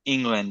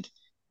 England.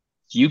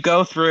 You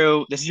go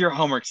through. This is your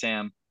homework,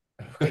 Sam.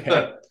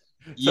 Okay.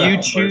 So You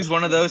homework. choose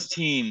one of those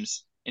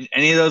teams in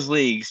any of those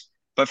leagues,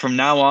 but from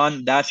now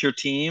on, that's your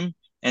team,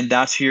 and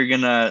that's who you're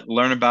gonna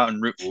learn about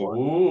and root for. But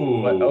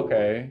Ooh.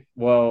 okay.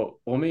 Well,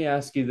 let me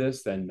ask you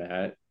this then,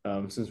 Matt.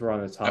 Since we're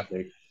on the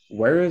topic,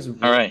 where is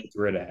All Real right.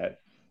 Madrid at?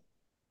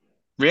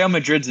 Real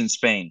Madrid's in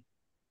Spain.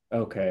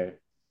 Okay.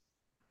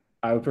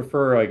 I would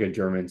prefer like a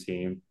German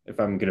team if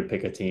I'm gonna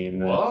pick a team.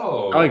 Then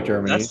I like Whoa.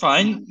 That's Germany.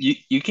 fine.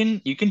 You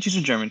can choose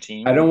a German I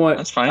team. don't want.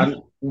 That's fine.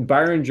 I'm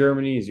Bayern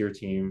Germany is your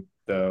team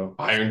though.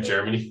 Bayern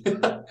Germany.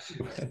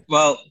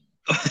 Well,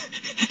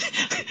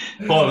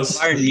 Close.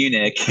 Bayern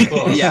Munich. Yeah,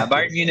 Close.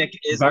 Bayern Munich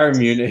is my Bayern team.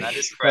 Munich, That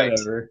is correct.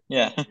 whatever.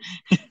 Yeah.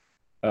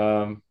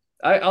 Um,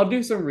 I'll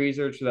do some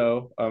research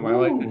though. I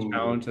like the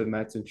challenge Ooh. that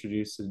Matt's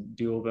introduced to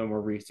do a little bit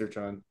more research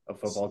on a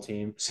football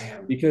team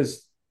Sam, because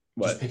just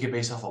what? pick it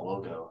based off a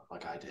logo,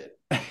 like I did.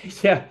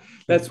 Yeah,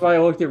 that's why I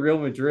looked at Real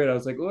Madrid. I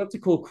was like, oh, that's a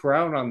cool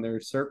crown on their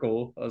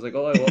circle. I was like,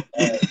 oh, I love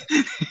that.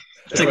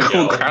 It's There a we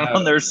cool go. crown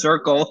on their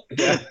circle.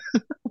 Yeah.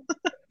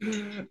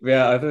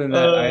 Yeah, other than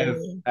that, I have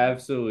Uh,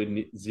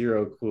 absolutely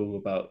zero clue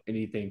about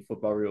anything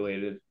football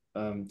related.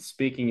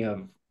 Speaking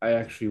of, I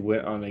actually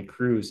went on a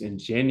cruise in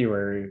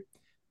January,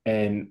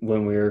 and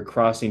when we were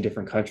crossing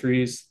different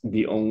countries,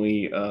 the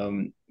only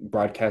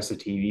broadcast of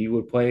TV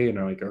would play in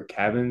our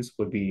cabins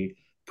would be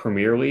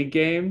Premier League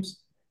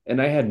games,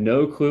 and I had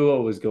no clue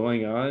what was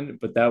going on,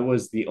 but that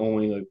was the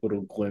only like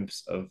little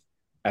glimpse of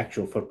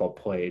actual football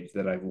played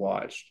that I've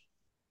watched,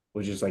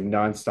 which is like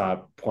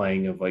nonstop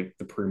playing of like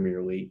the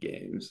Premier League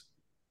games.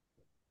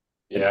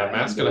 And I Yeah, had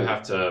Matt's gonna no,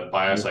 have to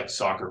buy us no like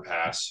Soccer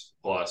Pass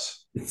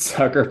Plus.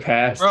 Sucker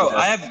Pass. Bro, Yeah.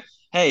 I have.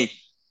 Hey,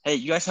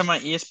 you guys have my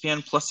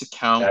ESPN Plus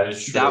account. That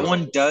is That true.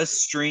 one does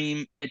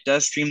stream. It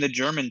does stream the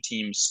German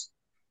teams,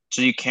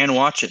 so you can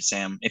watch it,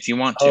 Sam, if you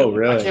want to. Oh, I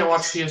really? can't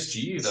watch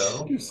PSG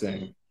though.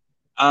 Interesting.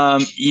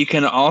 You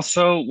can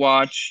also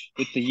watch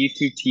with the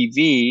YouTube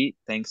TV,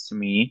 thanks to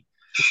me.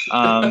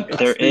 Thanks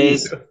There for you.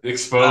 is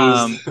Exposed.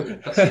 um,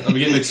 I'm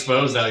getting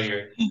exposed out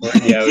here.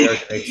 Yeah, we are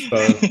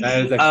exposed.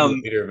 That is actually the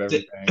um, leader of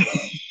th-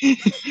 everything.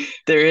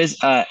 there is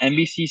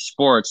NBC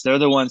Sports. They're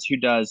the ones who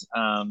does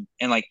and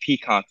like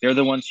Peacock. They're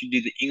the ones who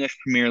do the English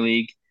Premier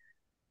League.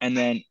 And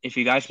then if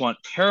you guys want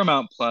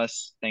Paramount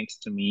Plus, thanks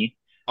to me,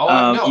 Oh,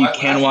 I no, you I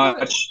can actually got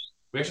it. watch.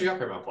 We actually got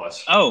Paramount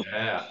Plus. Oh,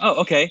 Yeah.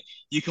 oh, okay.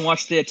 You can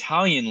watch the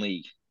Italian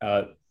League.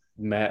 Uh,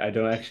 Matt, I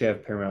don't actually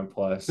have Paramount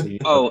Plus, so you need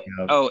to hook Oh, me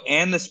up. oh,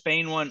 and the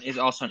Spain one is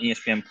also on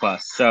ESPN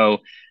Plus. So,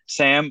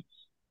 Sam,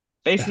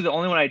 basically the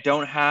only one I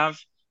don't have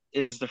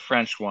is the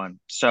French one.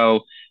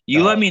 So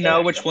you let Oh, me know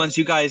okay. which ones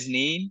you guys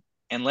need,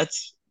 and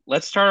let's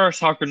start our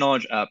soccer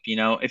knowledge up.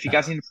 If you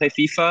guys need to play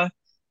FIFA,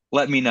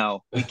 let me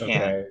know. We can.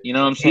 Okay. You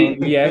know what I'm We saying?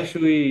 we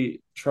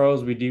actually,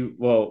 Charles, we do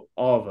well,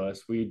 all of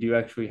us, we do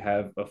actually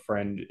have a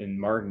friend in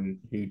Martin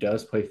who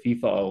does play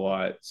FIFA a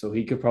lot, so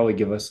he could probably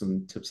give us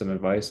some tips and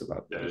advice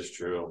about That this. is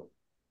true.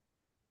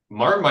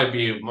 Martin might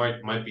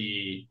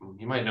be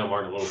you might know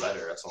Martin a little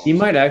better. That's all He I'm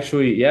might saying.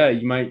 actually, yeah,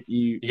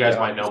 You guys yeah,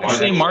 might know Martin a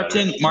Actually, little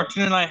better.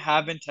 Martin and I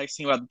have been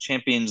texting about the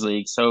Champions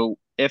League. So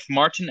if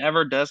Martin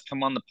ever does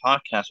come on the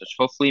podcast, which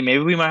hopefully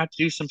maybe we might have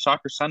to do some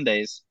soccer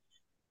Sundays,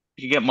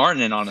 you could get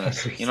Martin in on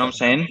this. Soccer You know what I'm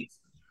saying? Sundays.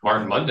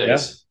 Martin Yeah,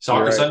 Mondays. you're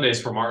Soccer right.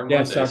 Sundays for Martin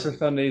Yeah, Soccer Mondays.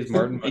 Sundays,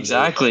 Martin Mondays,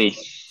 Exactly.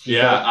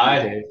 Yeah,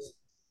 FIFA Tuesdays,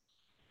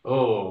 I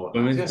was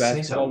Women's gonna say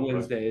basketball something, but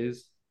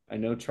Wednesdays. I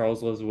know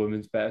Charles loves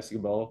women's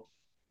basketball.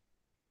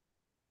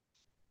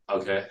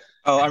 okay.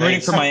 Oh, I'm rooting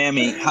for Thanks.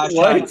 Miami. Hashtag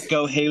What?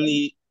 go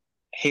Haley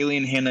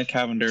and Hannah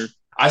Cavender.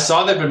 I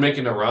saw they've been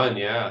making a run.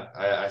 Yeah,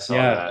 I saw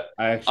Yeah, that.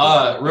 I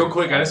actually Real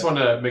quick, I just want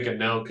to make a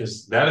note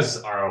because that is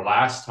our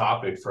last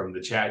topic from the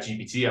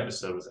ChatGPT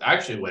episode. It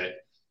actually went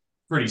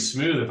pretty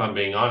smooth, if I'm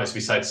being honest,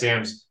 besides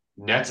Sam's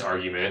Nets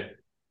argument,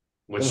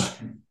 which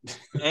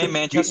Hey,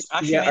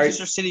 Yeah,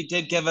 Manchester City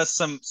did give us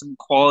some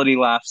quality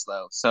laughs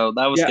though, so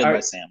that was yeah, good by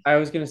Sam. I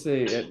was gonna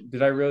say,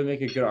 did I really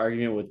make a good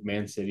argument with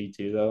Man City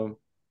too, though?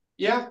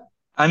 yeah,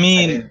 I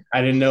mean,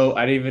 I didn't know.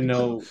 I didn't even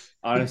know.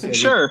 Honestly, I didn't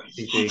sure.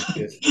 think they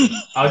existed.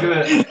 I was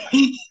gonna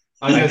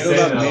I was I gonna knew say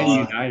about though, Man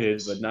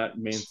United, but not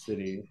Man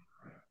City.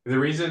 the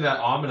reason that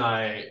and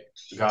I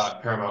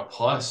got Paramount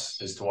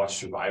Plus is to watch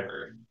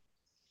Survivor.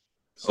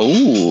 So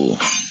Oh,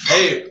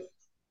 hey,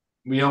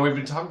 we've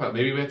been talking about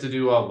maybe we have to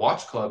do a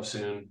watch club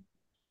soon.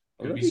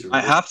 Oh, It'd be that'd be super.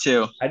 I cool. have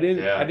to. I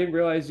Yeah, didn't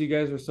realize you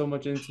guys were so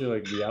much into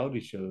like reality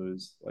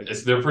shows. Like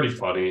they're pretty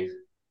funny.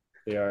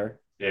 they are.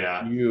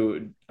 Yeah,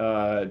 You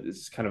this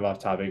is kind of off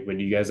topic, but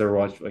you guys ever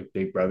watch like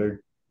Big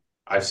Brother?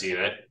 I've seen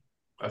it.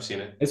 I've seen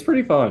it. It's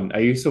pretty fun. I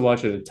used to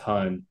watch it a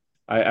ton.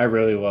 I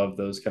really love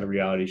those kind of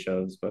reality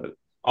shows, but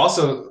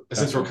Also,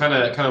 since we're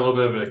definitely. kind of a little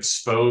bit of an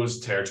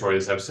exposed territory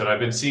this episode, I've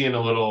been seeing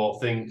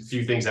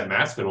few things that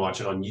Matt's been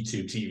watching on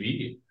YouTube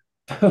TV.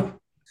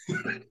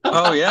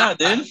 Oh yeah,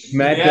 dude.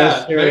 Matt does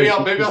Yeah, share his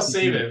maybe I'll YouTube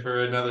save TV. it for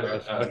Oh, another.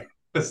 that's funny.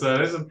 So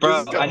there's Bro,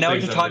 a I couple know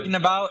what things you're I've been. talking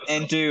about,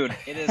 and dude,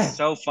 it is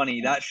so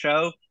funny. That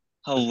show,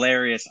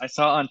 hilarious. I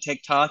saw it on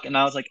TikTok, and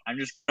I was like, I'm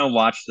just gonna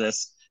watch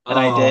this, and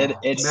I did. Oh,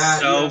 It's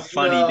Matt, you so have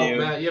funny, no dude.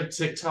 Matt. You have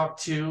TikTok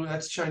too.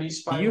 That's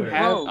Chinese Do you spyware.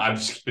 have Bro, I'm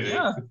just kidding.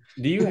 yeah.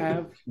 do you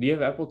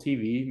have Apple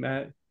TV,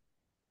 Matt?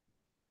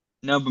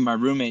 No, but my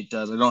roommate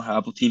does. I don't have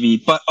Apple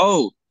TV. But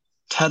oh,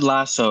 Ted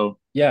Lasso.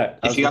 Yeah,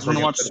 I If was you gonna guys want bring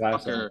to up watch Ted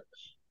Lasso. soccer,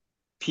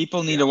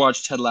 people need Yeah, to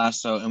watch Ted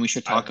Lasso, and we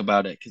should talk I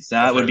about it because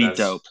I've that would heard be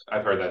dope.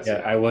 I've heard that's Yeah,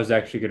 yeah. I was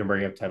actually gonna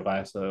bring up Ted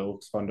Lasso. It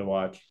looks fun to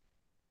watch.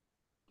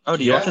 Oh,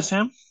 do you watch Yeah. it,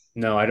 Sam?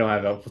 No, I don't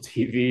have Apple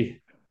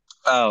TV.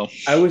 Oh,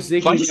 I was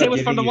why'd thinking you say it about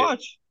was fun to getting it.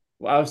 watch?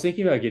 Well, I was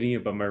thinking about getting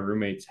it, but my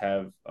roommates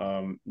have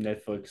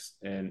Netflix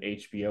and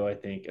HBO, I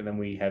think, and then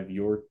we have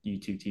your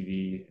YouTube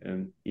TV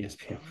and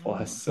ESPN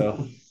Plus.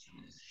 So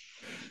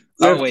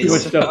we Oh have too wait, much Your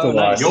stuff to oh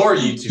watch. nice. your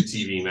YouTube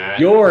TV, Matt.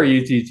 Your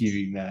YouTube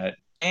TV, Matt,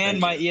 And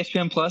Thank my you.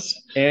 ESPN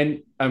Plus.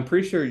 and I'm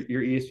pretty sure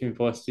your ESPN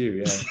Plus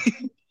too. Yeah.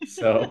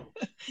 So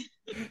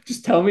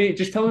just tell me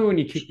when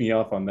you kick me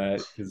off on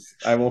that because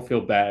I won't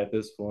feel bad at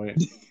this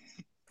point.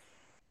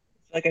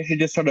 Like I should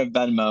just start a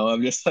Venmo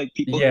of just like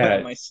people who have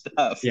Yeah, my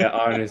stuff. yeah.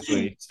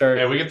 Honestly, Hey,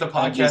 start. we get the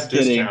I'm podcast just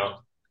kidding. discount.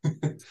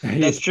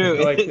 That's Start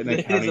true. like an It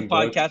is a accounting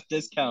book. podcast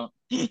discount.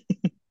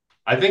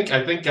 I think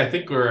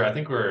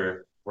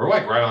we're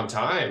like right on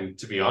time,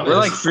 to be We're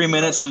like honest. 3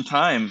 minutes from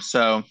time,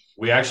 so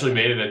We actually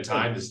made it in Good.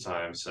 time this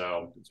time.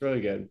 So It's really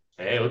good.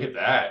 hey, look at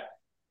that.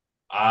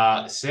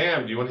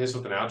 Sam, do you want to hit us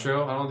with an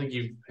outro? I don't think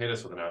you've hit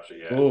us with an outro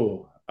yet.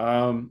 Oh,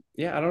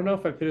 yeah, I don't know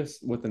if I fit us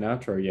with an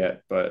outro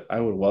yet, but I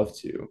would love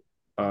to.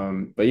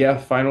 But yeah,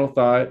 final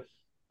thought.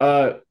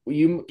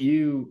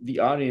 The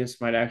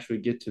audience might actually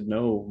get to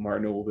know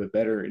Martin a little bit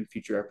better in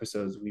future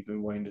episodes. We've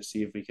been wanting to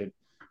see if we could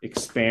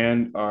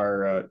expand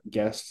our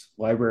guest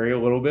library a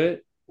little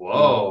bit. Um,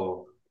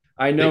 Whoa.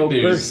 I Big know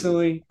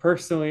news.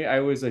 personally, I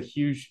was a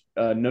huge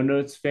No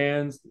Notes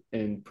fans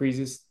in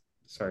previous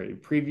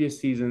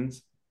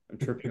seasons. I'm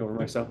tripping over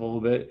myself a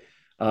little bit.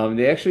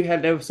 They actually had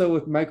an episode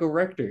with Michael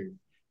Rector.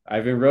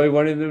 I've been really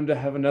wanting them to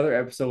have another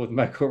episode with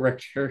Michael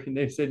Rector, and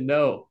they said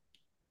no.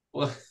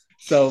 Well,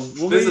 So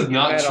we'll this maybe is get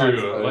not that on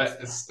true.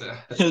 toast.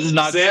 this is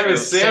not true.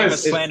 Sam is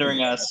It's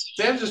slandering us.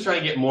 Sam's just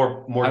trying to get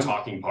more I'm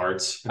talking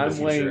parts in the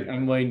future.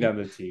 I'm laying down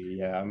the tea.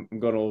 Yeah, I'm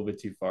going a little bit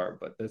too far,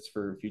 but that's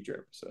for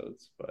future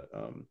episodes. But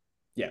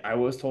yeah, I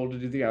was told to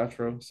do the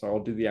outro, so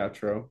I'll do the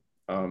outro.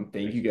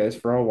 Thank you guys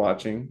for all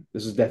watching.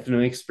 This is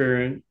definitely an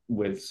experiment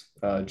with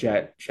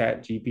Chat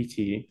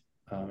GPT.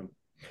 Um,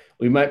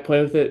 we might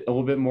play with it a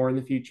little bit more in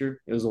the future.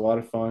 It was a lot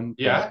of fun, but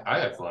Yeah, I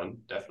had fun,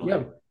 yeah,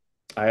 definitely.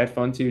 I had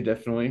fun too,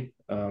 definitely.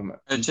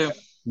 Me too.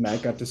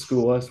 Matt got to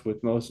school us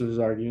with most of his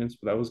arguments,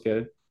 but that was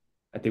good.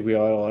 I think we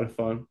all had a lot of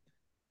fun,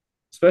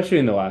 especially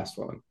in the last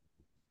one,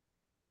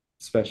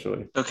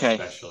 especially. Okay.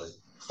 Especially.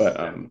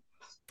 But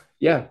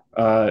Yeah.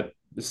 yeah,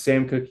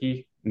 Sam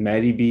Cookie,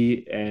 Maddie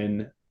B,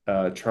 and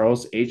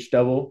Charles H.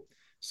 Double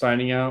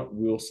signing out.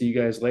 We will see you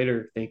guys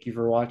later. Thank you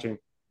for watching.